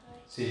properly.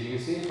 See if you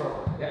can see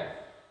properly, yeah.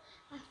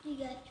 After you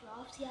get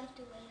drops, you have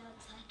to wait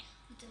outside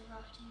with the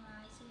drops in your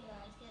eyes so your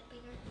eyes get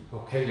bigger.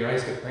 Okay, your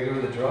eyes get bigger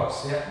with the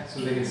drops, yeah, so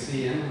they can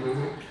see in.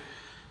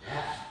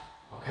 Yeah.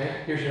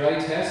 Okay, here's your eye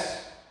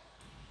test.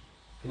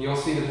 Can you all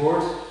see the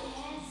board?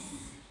 Yes.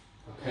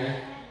 Okay.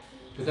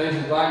 Go down to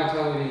the back and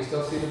tell me, do you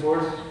still see the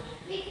board?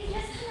 We can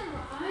just turn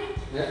around.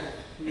 Yeah.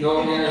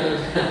 No,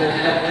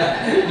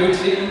 yeah. No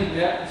cheating,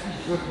 yeah.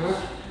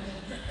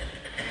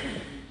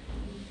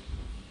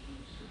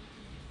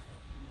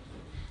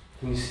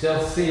 Can you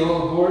still see all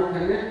the board,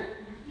 can you?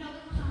 No,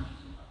 because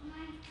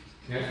mine.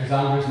 Yeah, because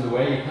Andrew's in the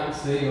way, you can't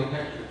see,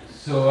 okay.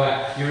 So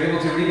you're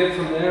able to read it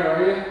from there,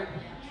 are you?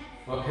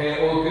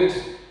 Okay, all good.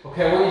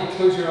 Okay, I want you to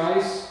close your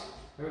eyes.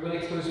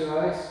 Everybody close your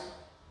eyes.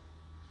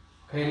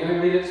 Okay,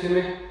 now read it to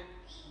me.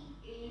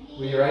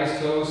 With your eyes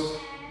closed.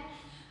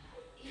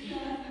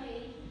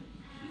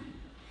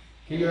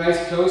 Keep your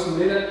eyes closed and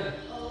read it.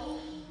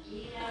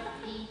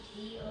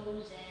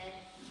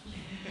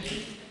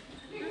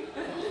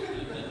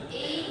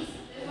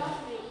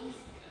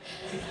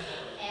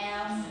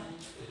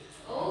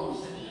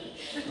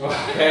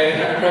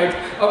 Okay, alright.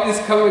 Up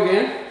just come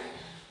again.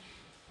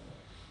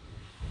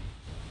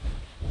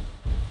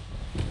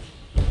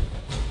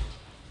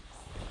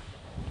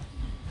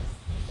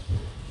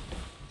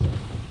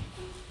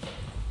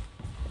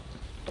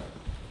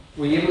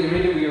 Were you able to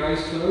read it with your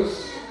eyes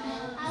closed?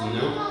 I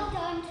No. got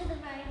down to the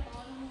very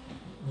bottom.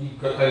 You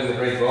got down to the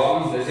very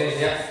bottom, did you?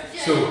 Yeah.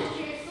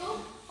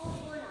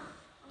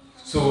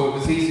 So it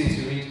was easy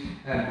to read.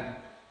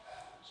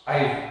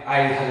 I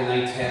had an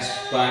eye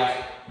test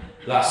back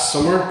last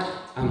summer,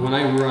 and when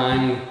I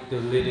rang the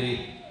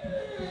lady,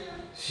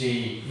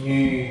 she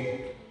knew.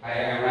 I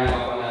rang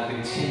up, and it had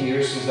been 10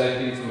 years since I'd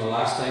been from the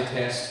last eye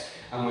test,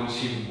 and when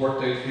she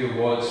worked out who it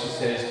was, she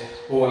says,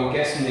 "Oh, I'm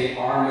guessing the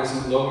arm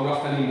isn't long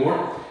enough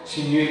anymore."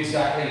 She knew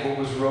exactly what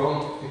was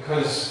wrong,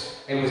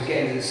 because it was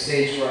getting to the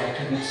stage where I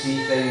couldn't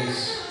see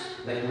things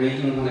like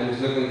reading. When I was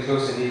looking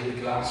close, I needed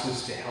the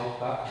glasses to help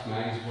that, because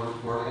my eyes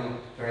weren't working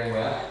very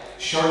well.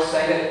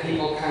 Short-sighted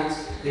people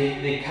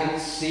they can't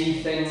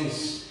see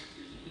things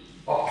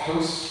up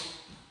close.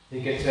 The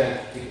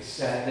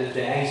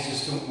eyes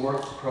just don't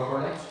work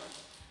properly.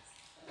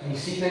 Can you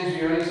see things with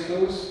your eyes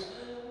closed?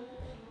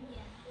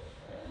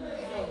 So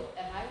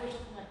if I was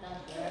looking at that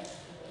there,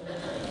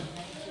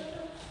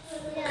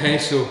 Okay,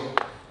 so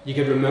you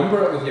could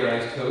remember it with your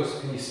eyes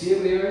closed. Can you see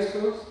it with your eyes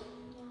closed?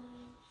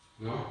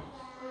 No?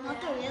 Not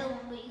the real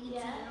one, but you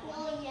can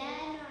see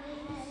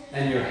it.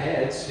 In your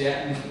heads,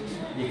 yeah.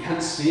 You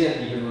can't see it,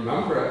 you can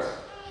remember it.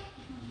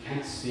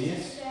 can't see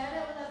it. Stare at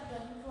it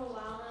blinking for a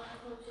while and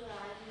close your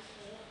eyes and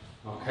see it.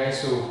 Okay,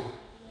 so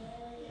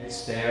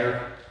it's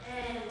there.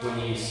 When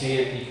you see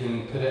it, you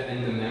can put it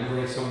in the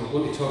memory. So we're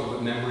going to talk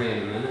about memory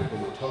in a minute, but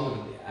we're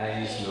talking about the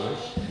eyes now.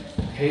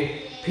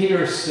 Okay,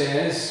 Peter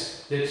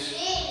says that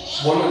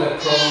one of the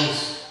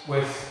problems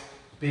with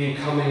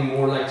becoming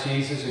more like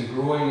Jesus and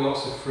growing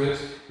lots of fruit,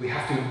 we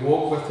have to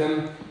walk with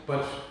him,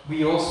 but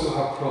we also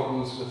have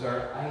problems with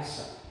our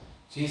eyesight.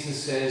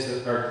 Jesus says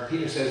that, or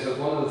Peter says that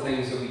one of the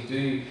things that we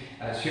do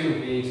as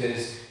human beings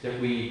is that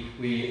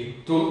we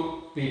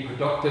don't be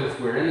productive,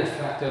 we're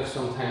ineffective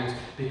sometimes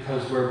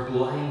because we're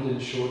blind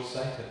and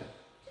short-sighted.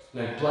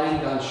 Now,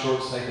 blind and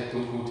short-sighted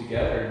don't go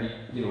together.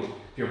 You know,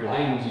 if you're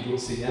blind, you don't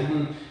see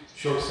anything.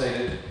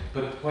 Short-sighted,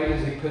 but why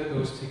does he put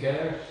those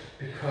together?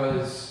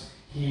 Because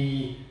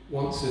he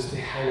wants us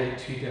to highlight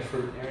two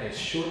different areas.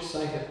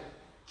 Short-sighted,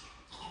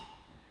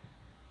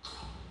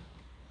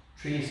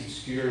 trees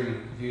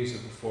obscuring views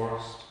of the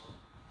forest.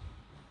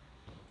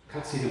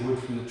 Can't see the wood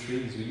from the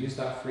trees. We use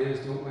that phrase,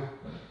 don't we?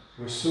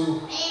 We're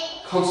so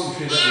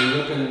concentrated on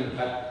looking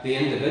at the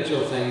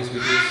individual things, we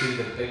don't see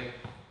the big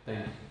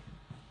thing.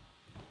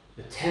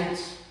 The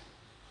tent.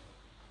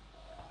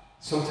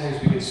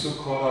 Sometimes we get so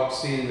caught up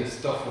seeing the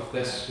stuff of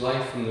this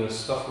life and the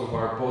stuff of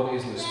our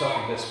bodies and the stuff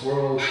of this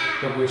world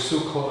that we're so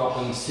caught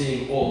up in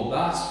seeing all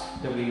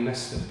that we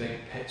miss the big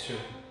picture,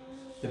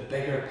 the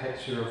bigger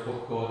picture of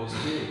what God is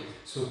doing.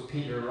 So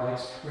Peter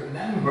writes,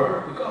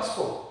 remember the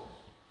gospel.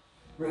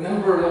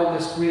 Remember all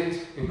these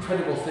great,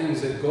 incredible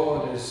things that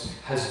God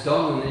has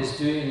done and is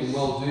doing and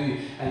will do.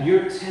 And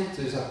your tent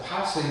is a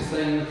passing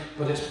thing,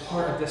 but it's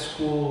part of this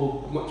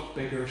whole much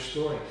bigger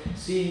story.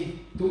 See,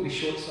 don't be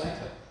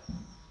short-sighted.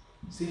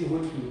 See the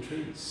wood from the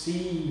trees.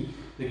 See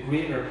the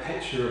greater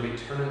picture of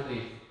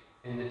eternity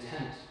in the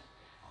tent.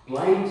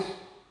 Blind?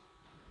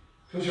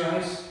 Close your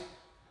eyes.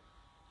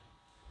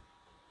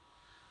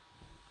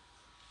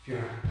 If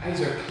your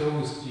eyes are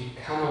closed, you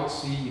cannot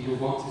see, you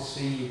don't want to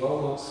see, you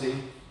will not see.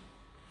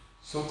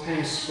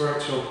 Sometimes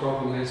spiritual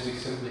problem is we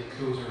simply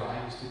close our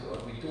eyes to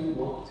God. We don't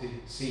want to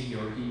see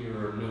or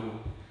hear or know.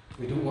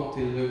 We don't want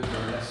to look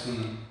or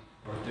listen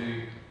or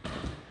do.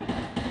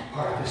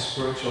 Part of the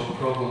spiritual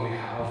problem we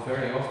have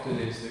very often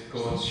is that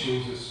God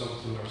shows us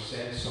something or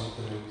says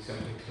something and we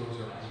simply close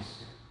our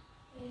eyes.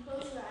 When you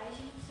close your eyes,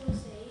 you can still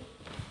see.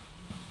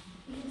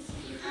 You can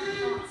see, you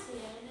can't see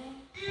anything.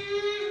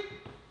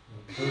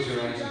 When you close your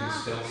eyes, you can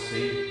still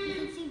see. You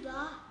can see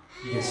black.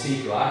 You can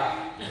see black.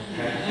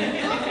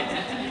 Okay.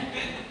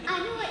 I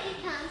know what you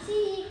can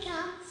see. You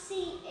can't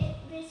see it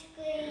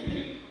basically in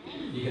your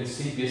head. You can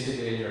see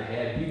basically in your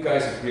head. You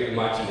guys have great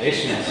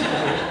imaginations.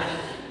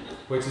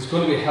 Which is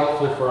going to be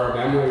helpful for our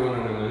memory one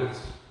in a minute.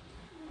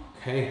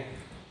 Okay.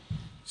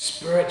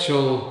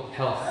 Spiritual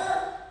health.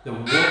 The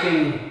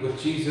walking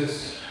with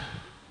Jesus.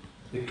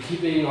 The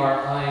keeping our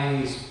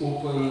eyes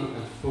open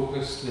and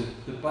focused.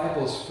 The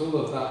Bible's full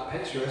of that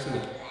picture, isn't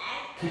it?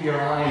 Keep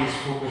your eyes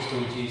focused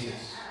on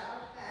Jesus.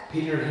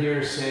 Peter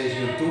here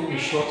says, don't be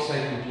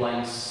short-sighted and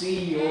blind.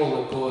 See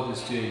all that God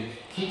is doing.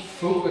 Keep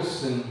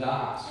focused on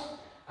that.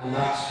 And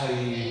that's how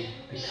you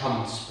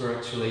become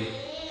spiritually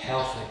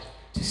healthy.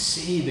 To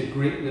see the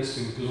greatness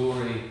and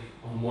glory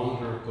and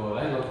wonder of God.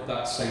 I loved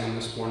that singing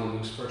this morning,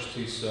 those first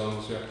two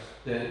songs.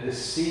 The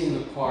seeing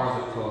the power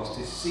of the cross,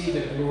 to see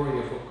the glory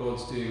of what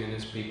God's doing in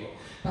his people.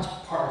 That's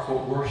part of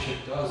what worship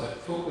does. It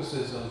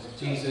focuses on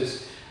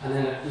Jesus and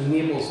then it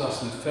enables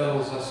us and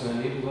fills us and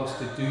enables us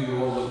to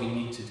do all that we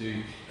need to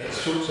do. It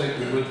sorts out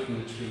the wood from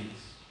the trees.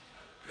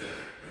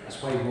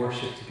 That's why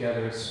worship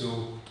together is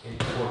so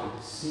important.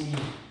 To see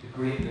the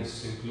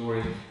greatness and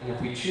glory. And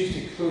if we choose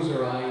to close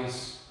our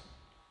eyes,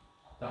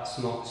 that's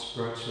not the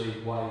spiritually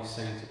wise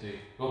thing to do.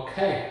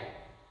 Okay,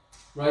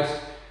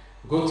 right,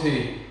 we're going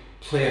to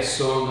play a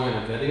song now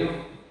in a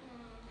video,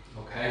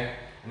 okay,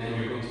 and then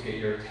you're going to get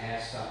your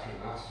test after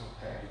that,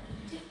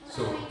 okay.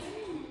 So,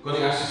 I'm going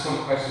to ask you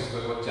some questions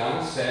about what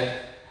Janice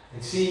said,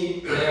 and see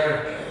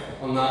there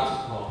on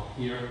that, well,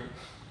 here,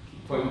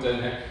 keep pointing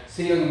down there,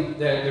 see on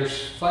there,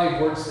 there's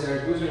 5 words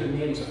there, those are the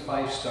names of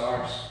 5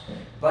 stars.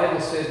 The Bible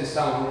says in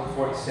Psalm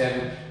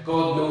 147,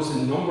 God knows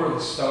the number of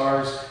the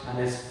stars and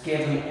has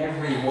given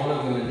every one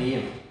of them a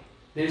name.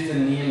 There's the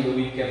name that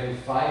we've given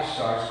 5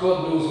 stars.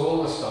 God knows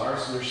all the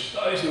stars, and there's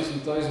thousands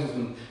and thousands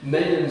and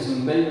millions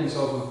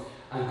of them,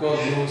 and God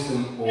knows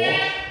them all.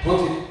 I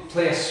want to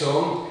play a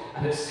song,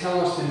 and it's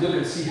telling us to look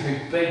and see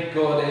how big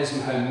God is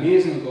and how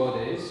amazing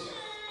God is.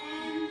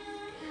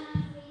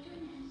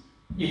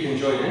 You can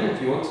join in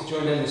if you want to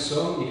join in the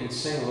song, you can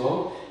sing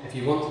along. If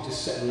you want to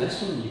just sit and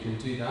listen, you can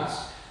do that.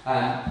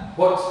 And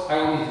what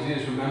I want you to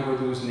do is remember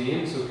those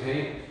names,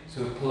 okay?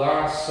 So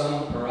Polaris,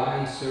 Sun,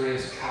 Orion,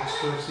 Sirius,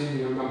 Castor, see,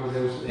 you remember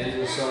those at the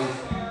end of the song?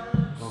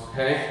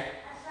 Okay?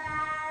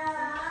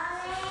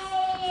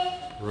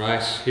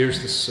 Right,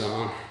 here's the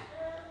song.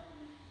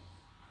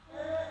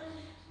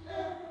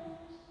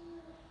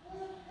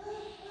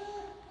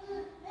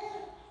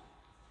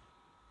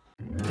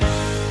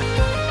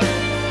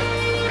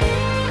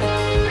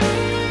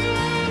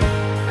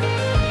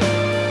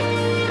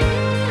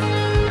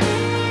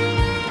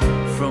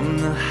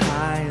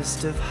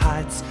 highest of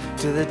heights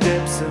to the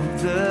depths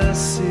of the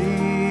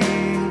sea.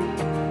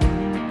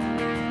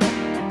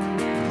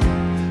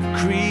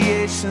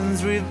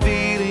 Creation's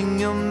revealing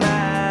your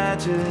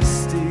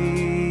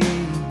majesty.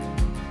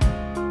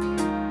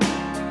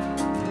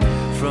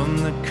 From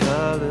the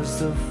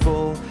colors of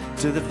fall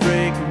to the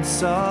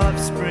fragrance of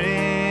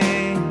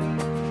spring,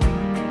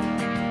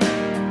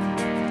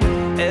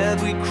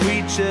 every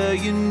creature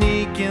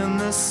unique in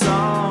the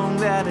song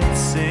that it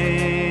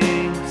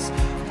sings,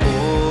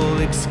 all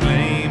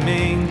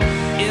exclaiming,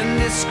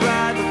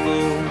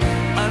 indescribable,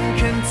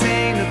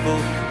 uncontainable.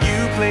 You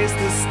place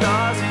the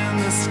stars in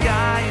the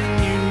sky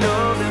and you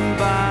know them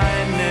by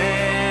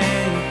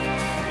name.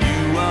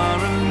 You are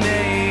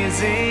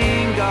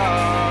amazing,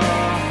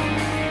 God.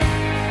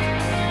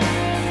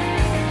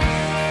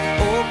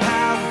 All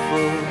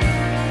powerful,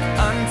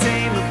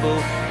 untamable,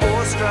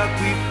 awestruck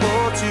we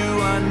fall to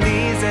our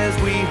knees as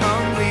we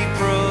humbly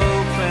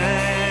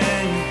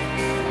proclaim.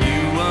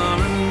 You are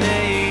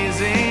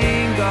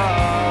amazing,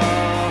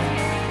 God.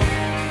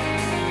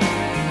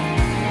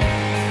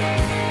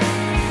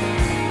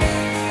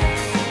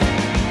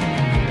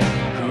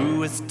 Who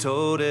has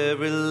told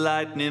every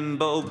lightning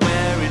bolt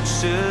where it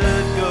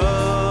should go,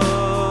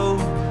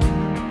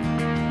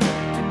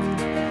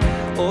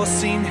 or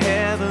seen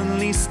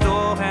heavenly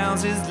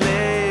storehouses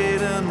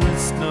laden with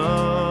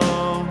snow?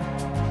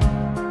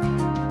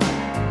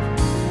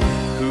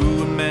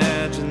 Who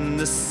imagined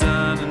the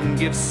sun and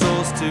gives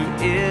source to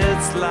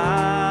its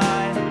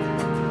light,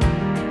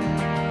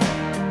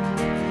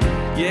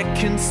 yet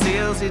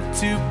conceals it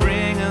to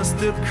bring us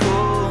the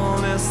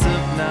coolness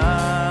of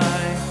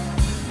night?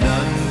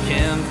 None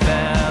can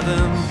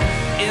fathom,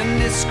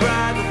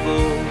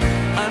 indescribable,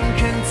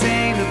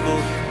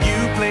 uncontainable. You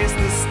place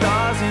the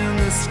stars in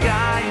the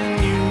sky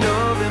and you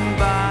know them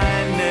by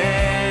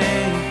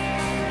name.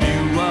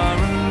 You are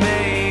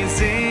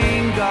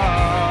amazing,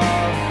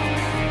 God.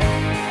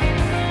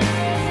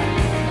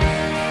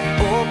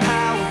 All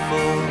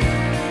powerful,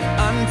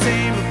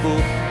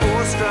 untamable,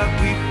 awestruck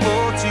we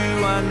fall to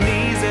our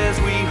knees as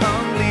we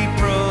humbly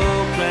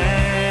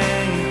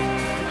proclaim.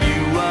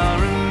 You are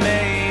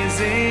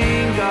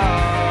amazing,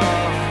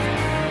 God.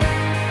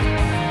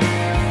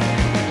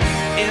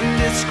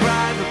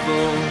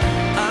 Indescribable,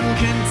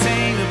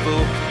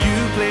 uncontainable. You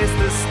place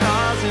the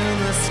stars in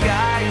the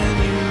sky and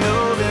you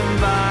know them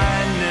by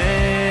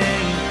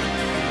name.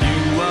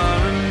 You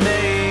are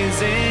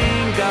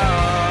amazing,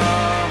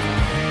 God.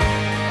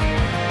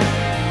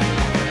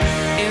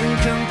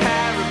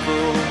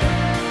 Incomparable,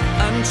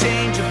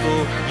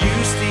 unchangeable. You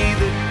see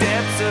the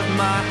depths of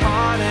my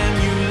heart and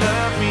you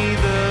love me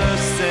the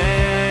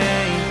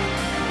same.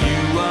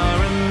 You are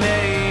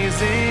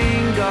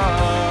amazing,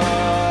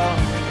 God.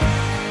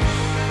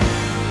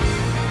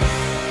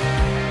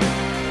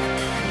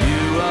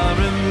 You are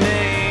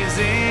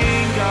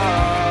amazing, God.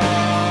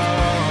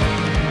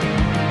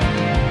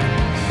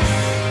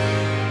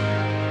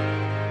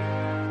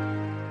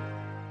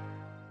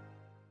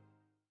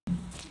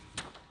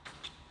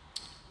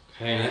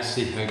 Okay, let's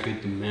see how good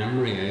the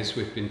memory is.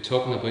 We've been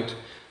talking about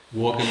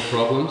walking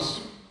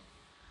problems.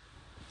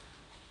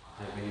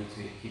 How we need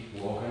to keep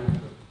walking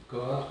with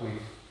God.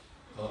 We've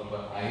thought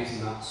about eyes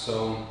in that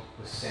song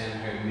was saying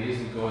how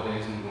amazing God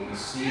is, and when we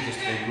see just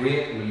how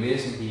great and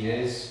amazing He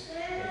is,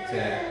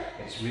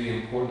 it's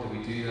really important that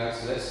we do that.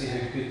 So let's see how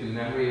good the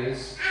memory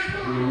is.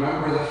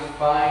 Remember the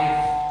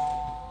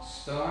 5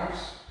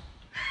 stars?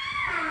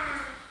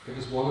 Give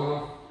us one of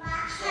them.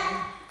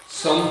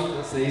 Sun,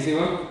 that's the easy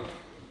one.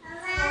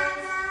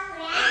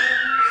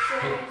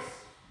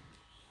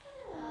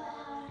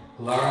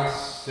 Polaris,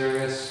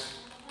 Sirius,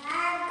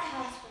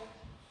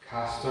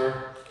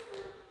 Castor,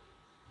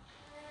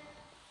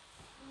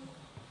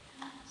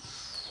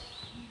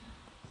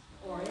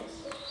 Orius,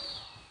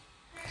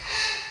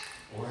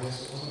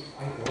 it wasn't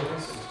quite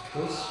Orius, it was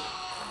close.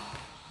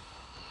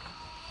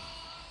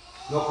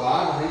 Not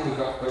bad, I think we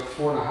got about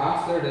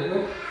 4.5 there, didn't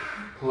we?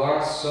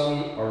 Polaris, Sun,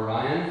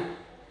 Orion,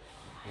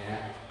 yeah,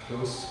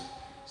 close.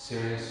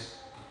 Sirius,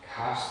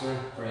 Castor,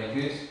 very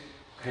good.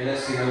 Okay,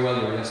 let's see how well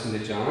you were listening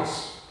to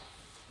Janice.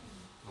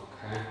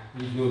 Okay,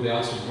 you know the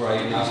answer before I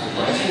even ask the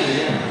question, do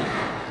you?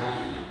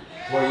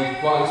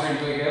 What answer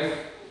do you give?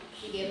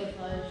 She gave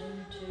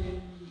 1,000 to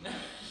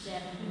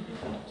 7.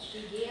 She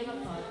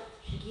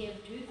gave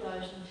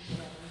 2,000 to 7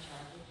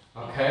 charities.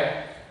 Okay,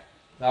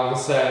 that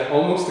was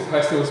almost the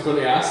question I was going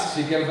to ask.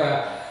 She gave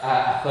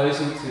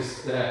 1,000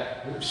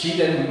 to. She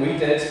didn't, we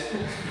did.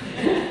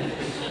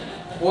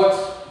 What?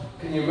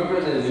 Can you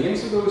remember the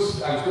names of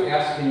those? I was going to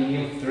ask, can you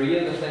name 3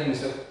 of the things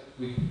that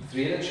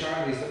 3 of the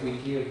charities that we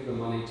gave the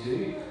money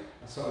to?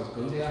 That's what I was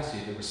going to ask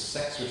you. There were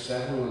 6 or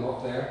 7 of them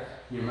up there.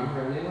 Can you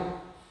remember any of them?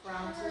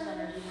 Francis and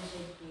her team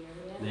in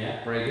Liberia.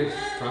 Yeah, very good.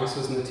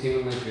 Francis and the team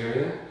in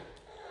Liberia.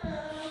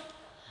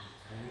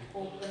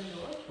 Open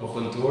Doors.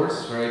 Open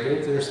Doors, very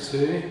good. There's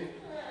 2.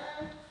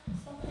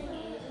 Something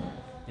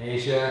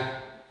Asia.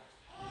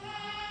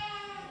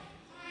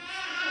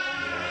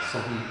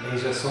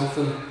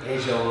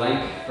 Asia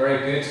Link, very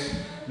good.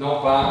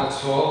 Not bad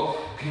at all.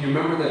 Can you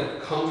remember the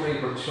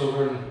country where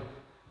children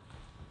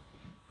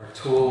are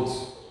told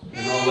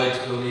they're not allowed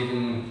to believe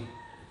in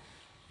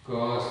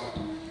God.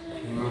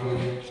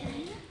 Remember?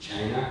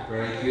 China,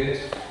 very good.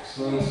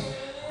 Excellent.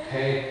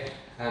 Okay.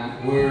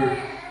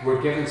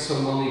 We're given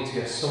some money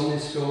to a Sunday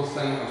school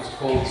thing. It was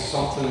called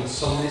something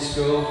Sunday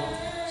school.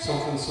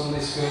 Something Sunday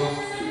school.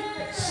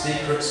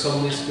 Secret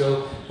Sunday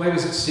school. Why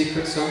was it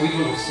secret? We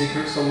don't have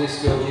secret Sunday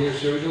school here,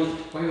 sure we don't.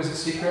 Why was it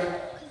secret?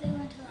 Because they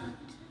weren't allowed.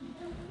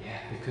 Yeah,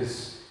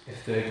 because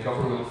if the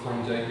government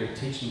finds out you're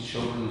teaching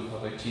children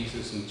about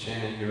Jesus in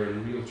China, you're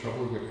in real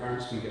trouble. Your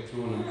parents can get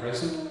thrown in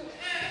prison.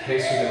 Okay,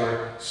 so they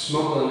were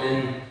smuggling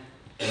in,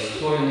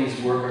 employing these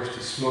workers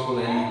to smuggle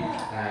in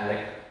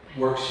like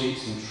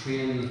worksheets and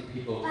train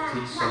people to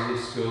teach Sunday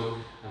school.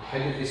 And how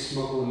did they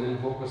smuggle them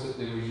in? What was it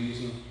they were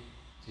using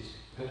to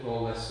put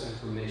all this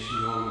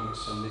information on about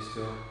Sunday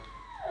school?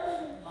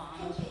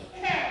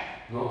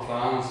 Not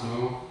vans,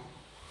 no.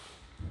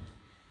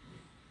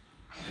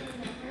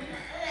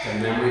 The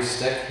memory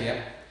stick,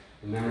 yeah.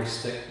 The memory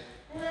stick.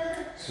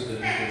 So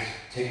that they could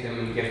take them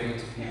and give them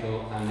to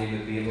people and they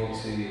would be able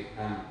to...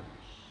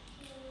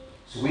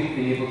 so we've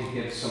been able to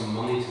give some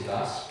money to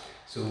that.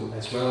 So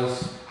as well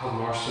as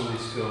having our Sunday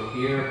school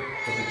here,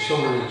 but the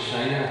children in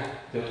China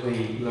that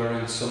we learn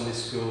in Sunday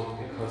school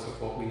because of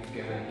what we've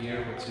given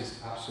here, which is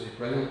absolutely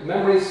brilliant.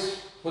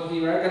 Memories, what do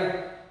you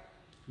reckon?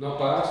 Not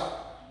bad?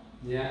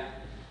 Yeah.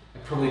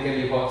 I'd probably give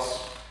you what,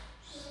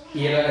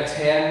 8 out of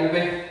 10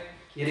 maybe?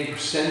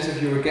 80%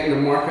 if you were getting a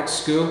mark at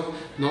school.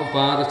 Not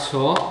bad at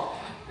all.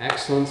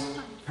 Excellent.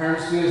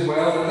 Parents do as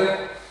well, do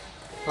they?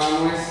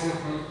 Families?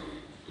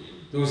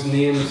 Those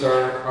names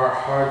are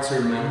hard to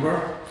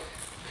remember.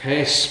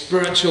 Okay,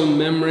 spiritual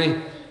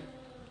memory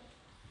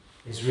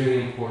is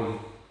really important.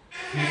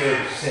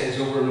 Peter says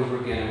over and over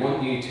again, I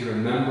want you to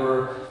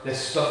remember this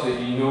stuff that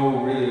you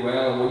know really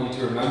well. I want you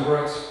to remember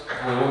it.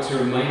 And I want to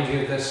remind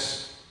you of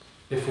this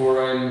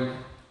before I'm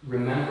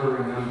remember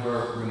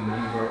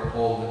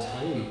all the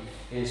time.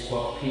 Is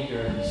what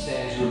Peter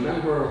says.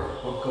 Remember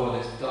what God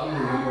has done.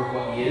 Remember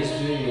what He is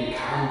doing and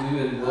can do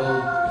and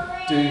will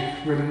do.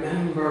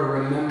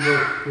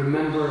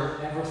 Remember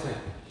everything.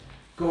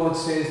 God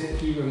says that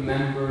He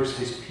remembers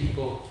His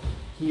people.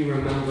 He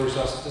remembers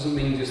us. It doesn't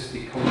mean just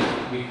we come to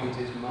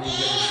His mind every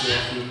so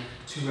often.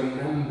 To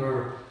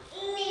remember.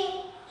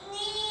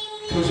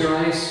 Close your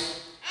eyes.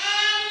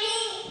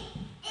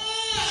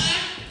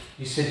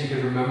 You said you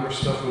could remember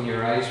stuff when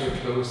your eyes were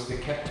closed. They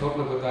kept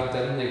talking about that,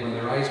 didn't they? When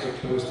their eyes were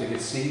closed, they could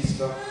see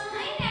stuff.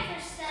 I never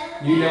said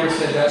that. You never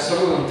said that.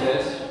 Some of them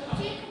did.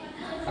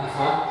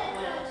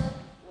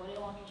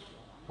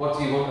 What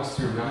do you want us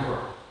to remember?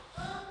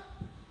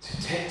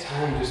 To take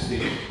time just to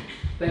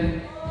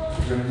think,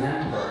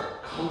 remember,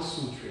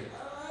 concentrate.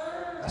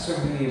 That's a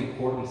really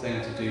important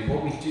thing to do.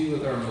 What we do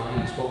with our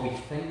minds, what we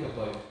think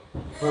about,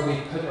 where we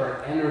put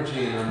our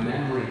energy and our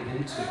memory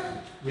into.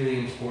 Really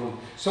important.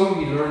 Some of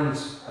you learned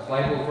a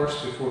Bible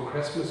verse before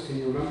Christmas. Can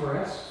you remember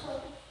it?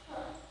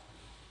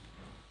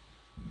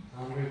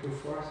 Andrew, go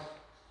for it.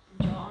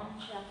 John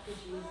chapter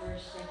 2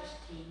 verse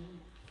 16.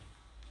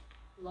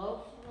 God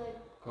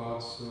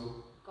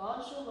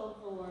so loved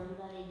the world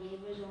that He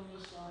gave His only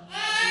Son, that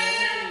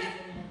whoever believes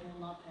in Him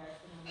will not perish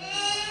but have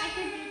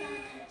eternal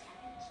life.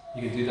 I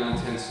could do that in 10 seconds. You can do that in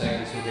 10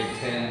 seconds. Okay,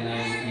 10,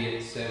 9,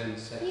 8, 7,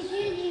 6. You do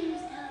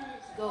use time.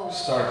 Go.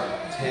 Start.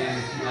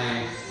 10,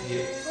 9,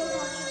 8.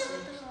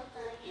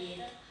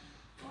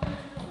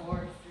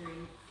 4, 3,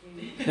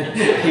 2.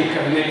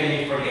 You're making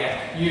me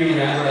forget. You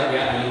remember it,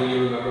 yeah, I know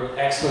you remember.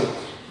 Excellent.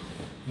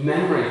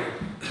 Memory.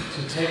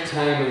 To take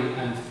time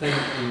and think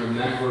and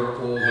remember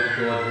all that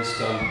God has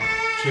done.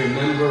 To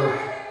remember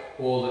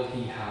all that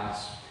He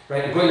has.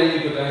 Right, I'm going to let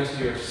you go down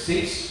to your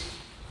seats.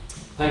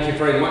 Thank you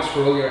very much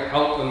for all your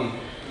help and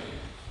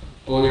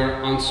all your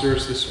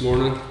answers this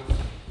morning.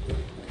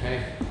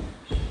 Okay.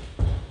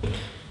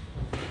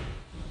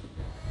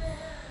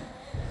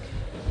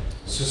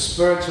 So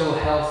spiritual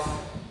health.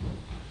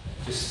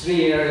 There's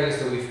 3 areas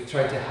that we've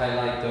tried to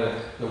highlight. The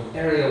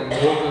area of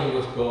walking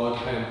with God,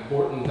 how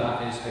important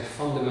that is, how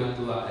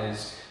fundamental that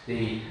is.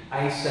 The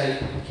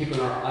eyesight, keeping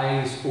our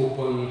eyes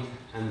open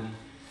and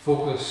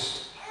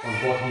focused on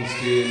what He's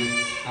doing,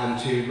 and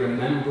to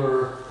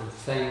remember and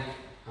think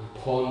and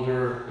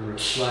ponder and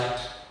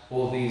reflect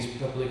all these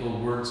biblical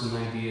words and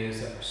ideas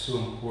that are so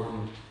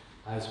important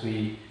as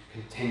we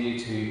continue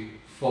to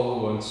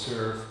follow and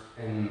serve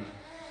in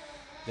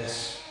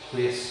this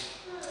place.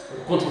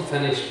 We're going to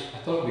finish. I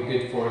thought it would be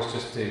good for us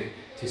just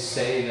to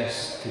say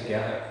this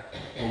together,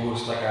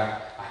 almost like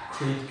a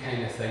creed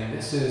kind of thing.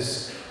 This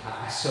is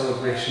a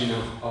celebration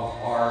of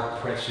our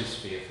precious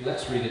faith.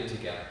 Let's read it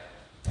together.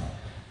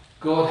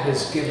 God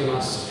has given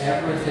us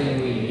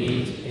everything we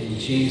need in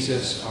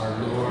Jesus our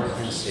Lord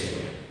and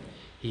Saviour.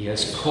 He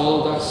has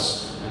called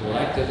us and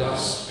elected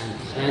us and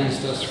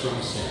cleansed us from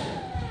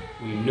sin.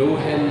 We know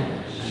Him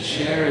and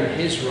share in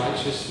His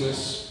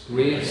righteousness,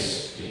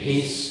 grace,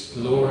 peace,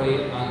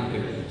 glory and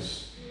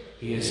goodness.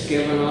 He has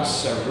given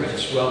us a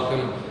rich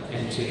welcome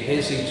into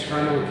His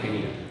eternal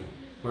kingdom,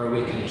 where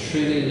we can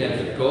truly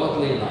live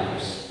godly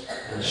lives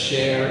and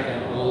share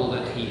in all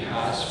that He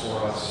has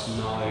for us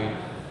now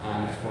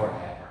and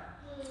forever.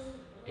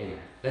 Amen.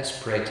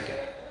 Let's pray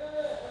together.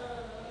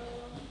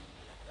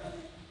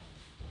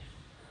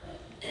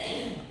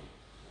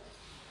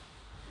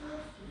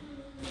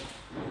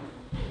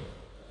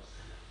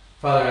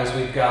 Father, as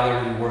we've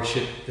gathered in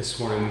worship this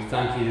morning, we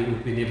thank you that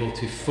we've been able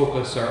to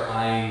focus our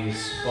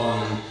eyes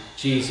on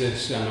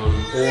Jesus and on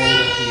all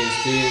that he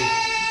is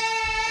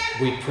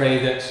doing. We pray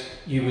that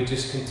you would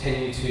just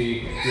continue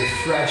to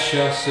refresh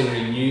us and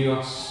renew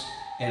us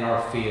in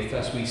our faith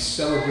as we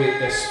celebrate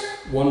this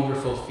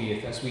wonderful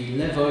faith, as we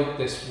live out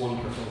this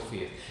wonderful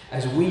faith,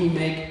 as we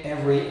make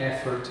every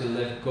effort to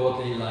live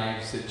godly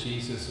lives that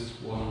Jesus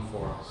has won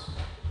for us.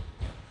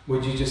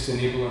 Would you just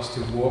enable us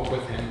to walk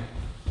with him,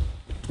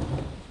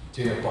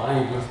 to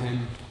abide with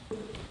him,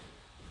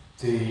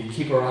 to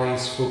keep our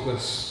eyes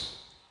focused,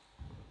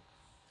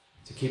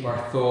 to keep our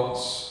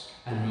thoughts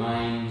and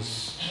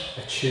minds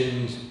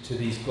attuned to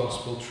these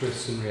gospel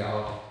truths and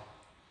reality.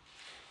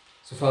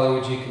 So Father,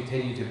 would you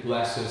continue to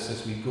bless us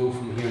as we go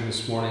from here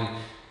this morning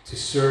to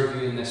serve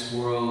you in this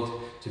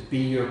world, to be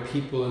your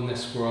people in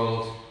this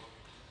world.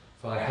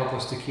 Father, help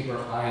us to keep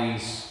our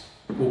eyes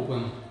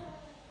open,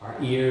 our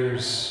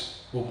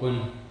ears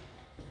open.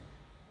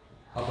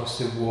 Help us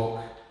to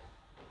walk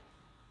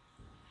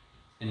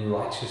in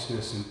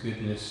righteousness and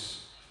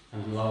goodness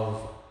and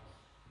love.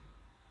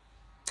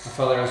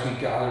 Father, as we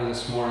gather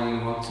this morning,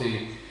 we want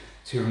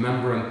to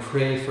remember and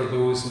pray for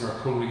those in our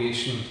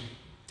congregation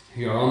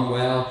who are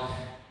unwell,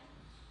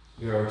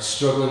 who are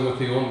struggling with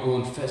the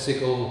ongoing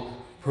physical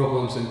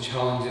problems and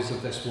challenges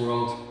of this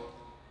world.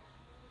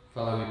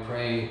 Father, we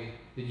pray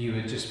that you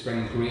would just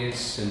bring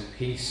grace and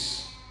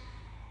peace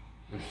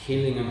and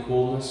healing and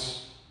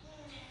wholeness.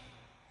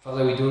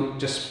 Father, we don't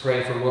just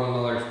pray for one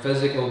another's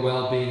physical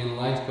well-being in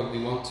life, but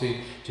we want to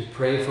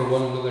pray for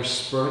one another's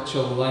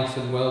spiritual life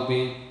and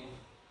well-being.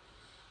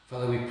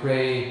 Father, we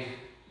pray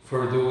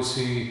for those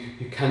who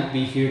can't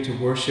be here to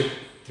worship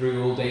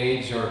through old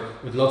age or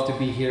would love to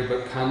be here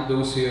but can't,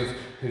 those who've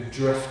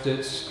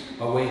drifted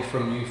away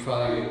from you.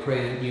 Father, we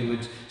pray that you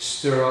would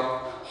stir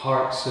up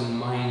hearts and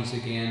minds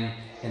again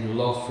in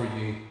love for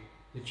you,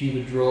 that you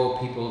would draw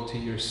people to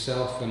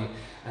yourself and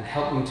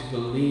help them to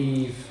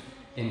believe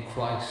in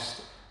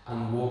Christ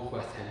and walk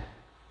with him.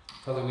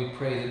 Father, we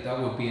pray that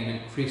would be an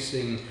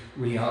increasing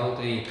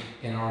reality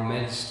in our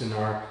midst, in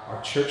our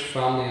church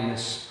family, in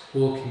this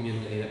whole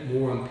community, that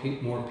more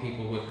and more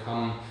people would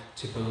come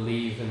to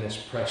believe in this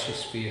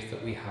precious faith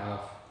that we have.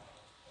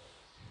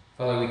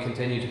 Father, we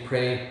continue to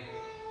pray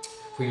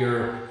for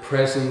your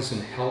presence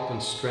and help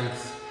and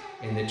strength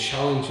in the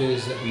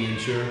challenges that we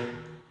endure.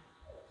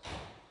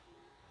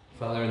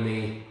 Father, in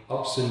the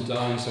ups and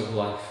downs of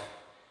life,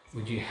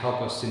 would you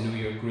help us to know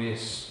your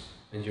grace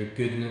and your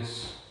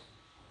goodness.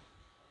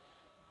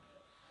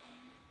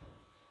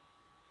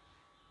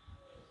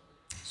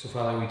 So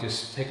Father, we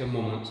just take a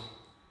moment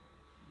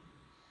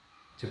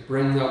to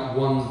bring that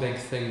one big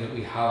thing that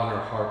we have in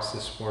our hearts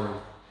this morning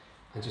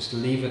and just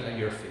leave it at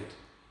your feet.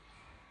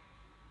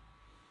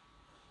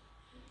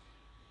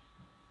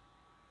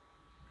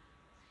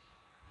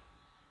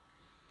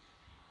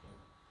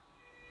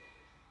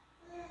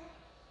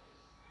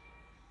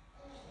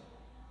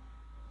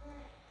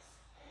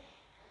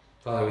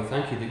 Father, we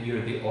thank you that you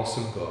are the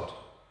awesome God.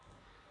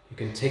 You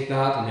can take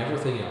that and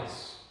everything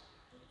else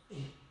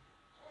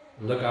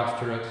and look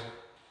after it,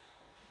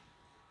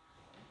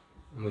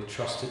 and we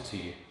trust it to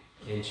you.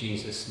 In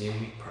Jesus' name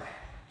we pray.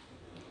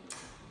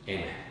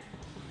 Amen.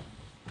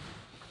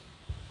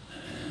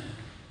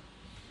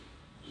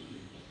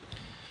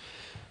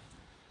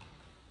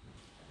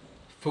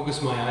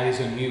 Focus My Eyes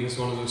on You is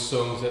one of those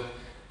songs that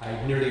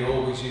I nearly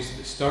always use at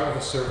the start of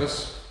a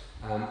service,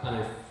 and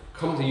I've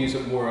come to use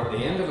it more at the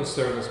end of a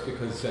service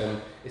because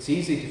it's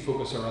easy to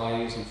focus our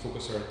eyes and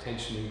focus our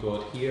attention on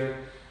God here.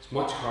 It's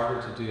much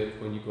harder to do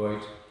it when you go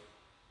out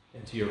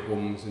into your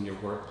homes and your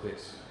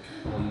workplace,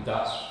 and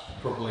that's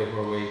probably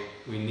where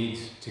we need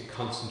to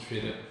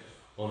concentrate it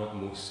on it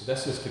most. So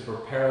this is to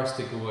prepare us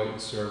to go out and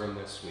serve Him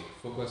this week.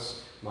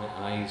 Focus my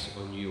eyes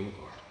on you,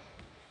 Lord.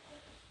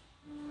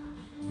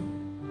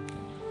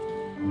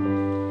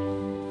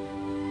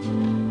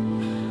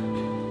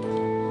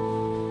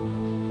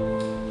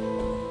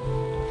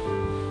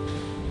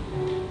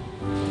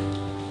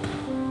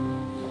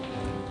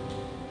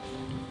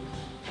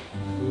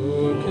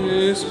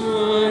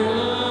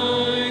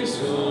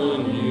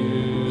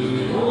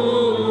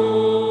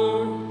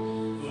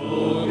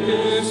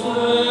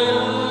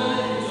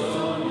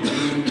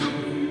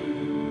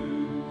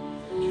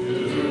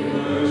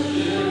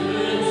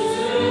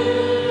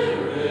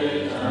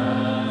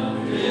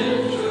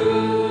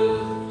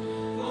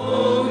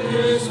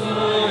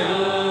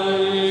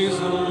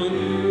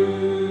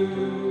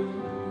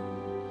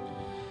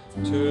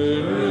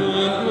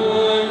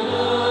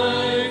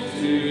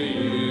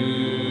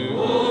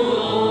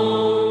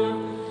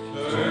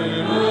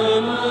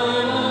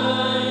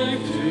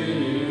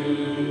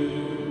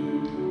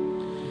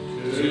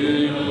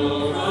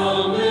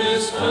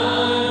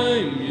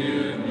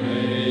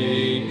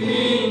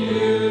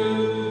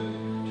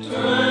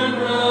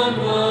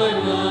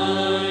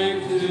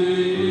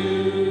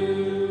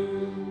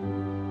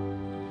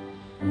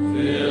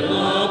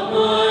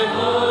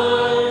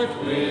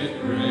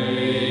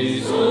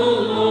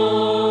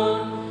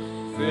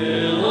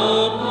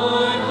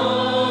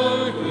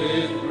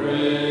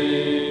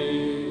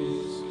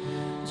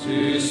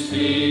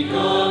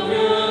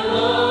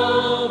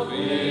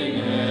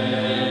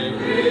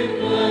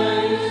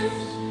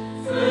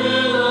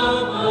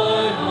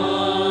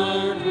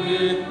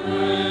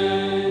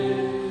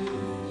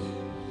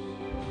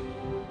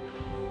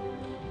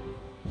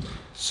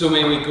 So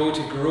may we go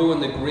to grow in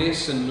the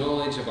grace and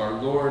knowledge of our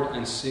Lord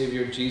and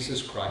Saviour Jesus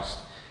Christ,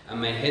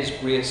 and may his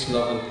grace,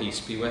 love and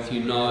peace be with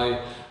you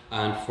now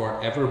and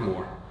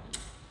forevermore.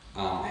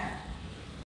 Amen.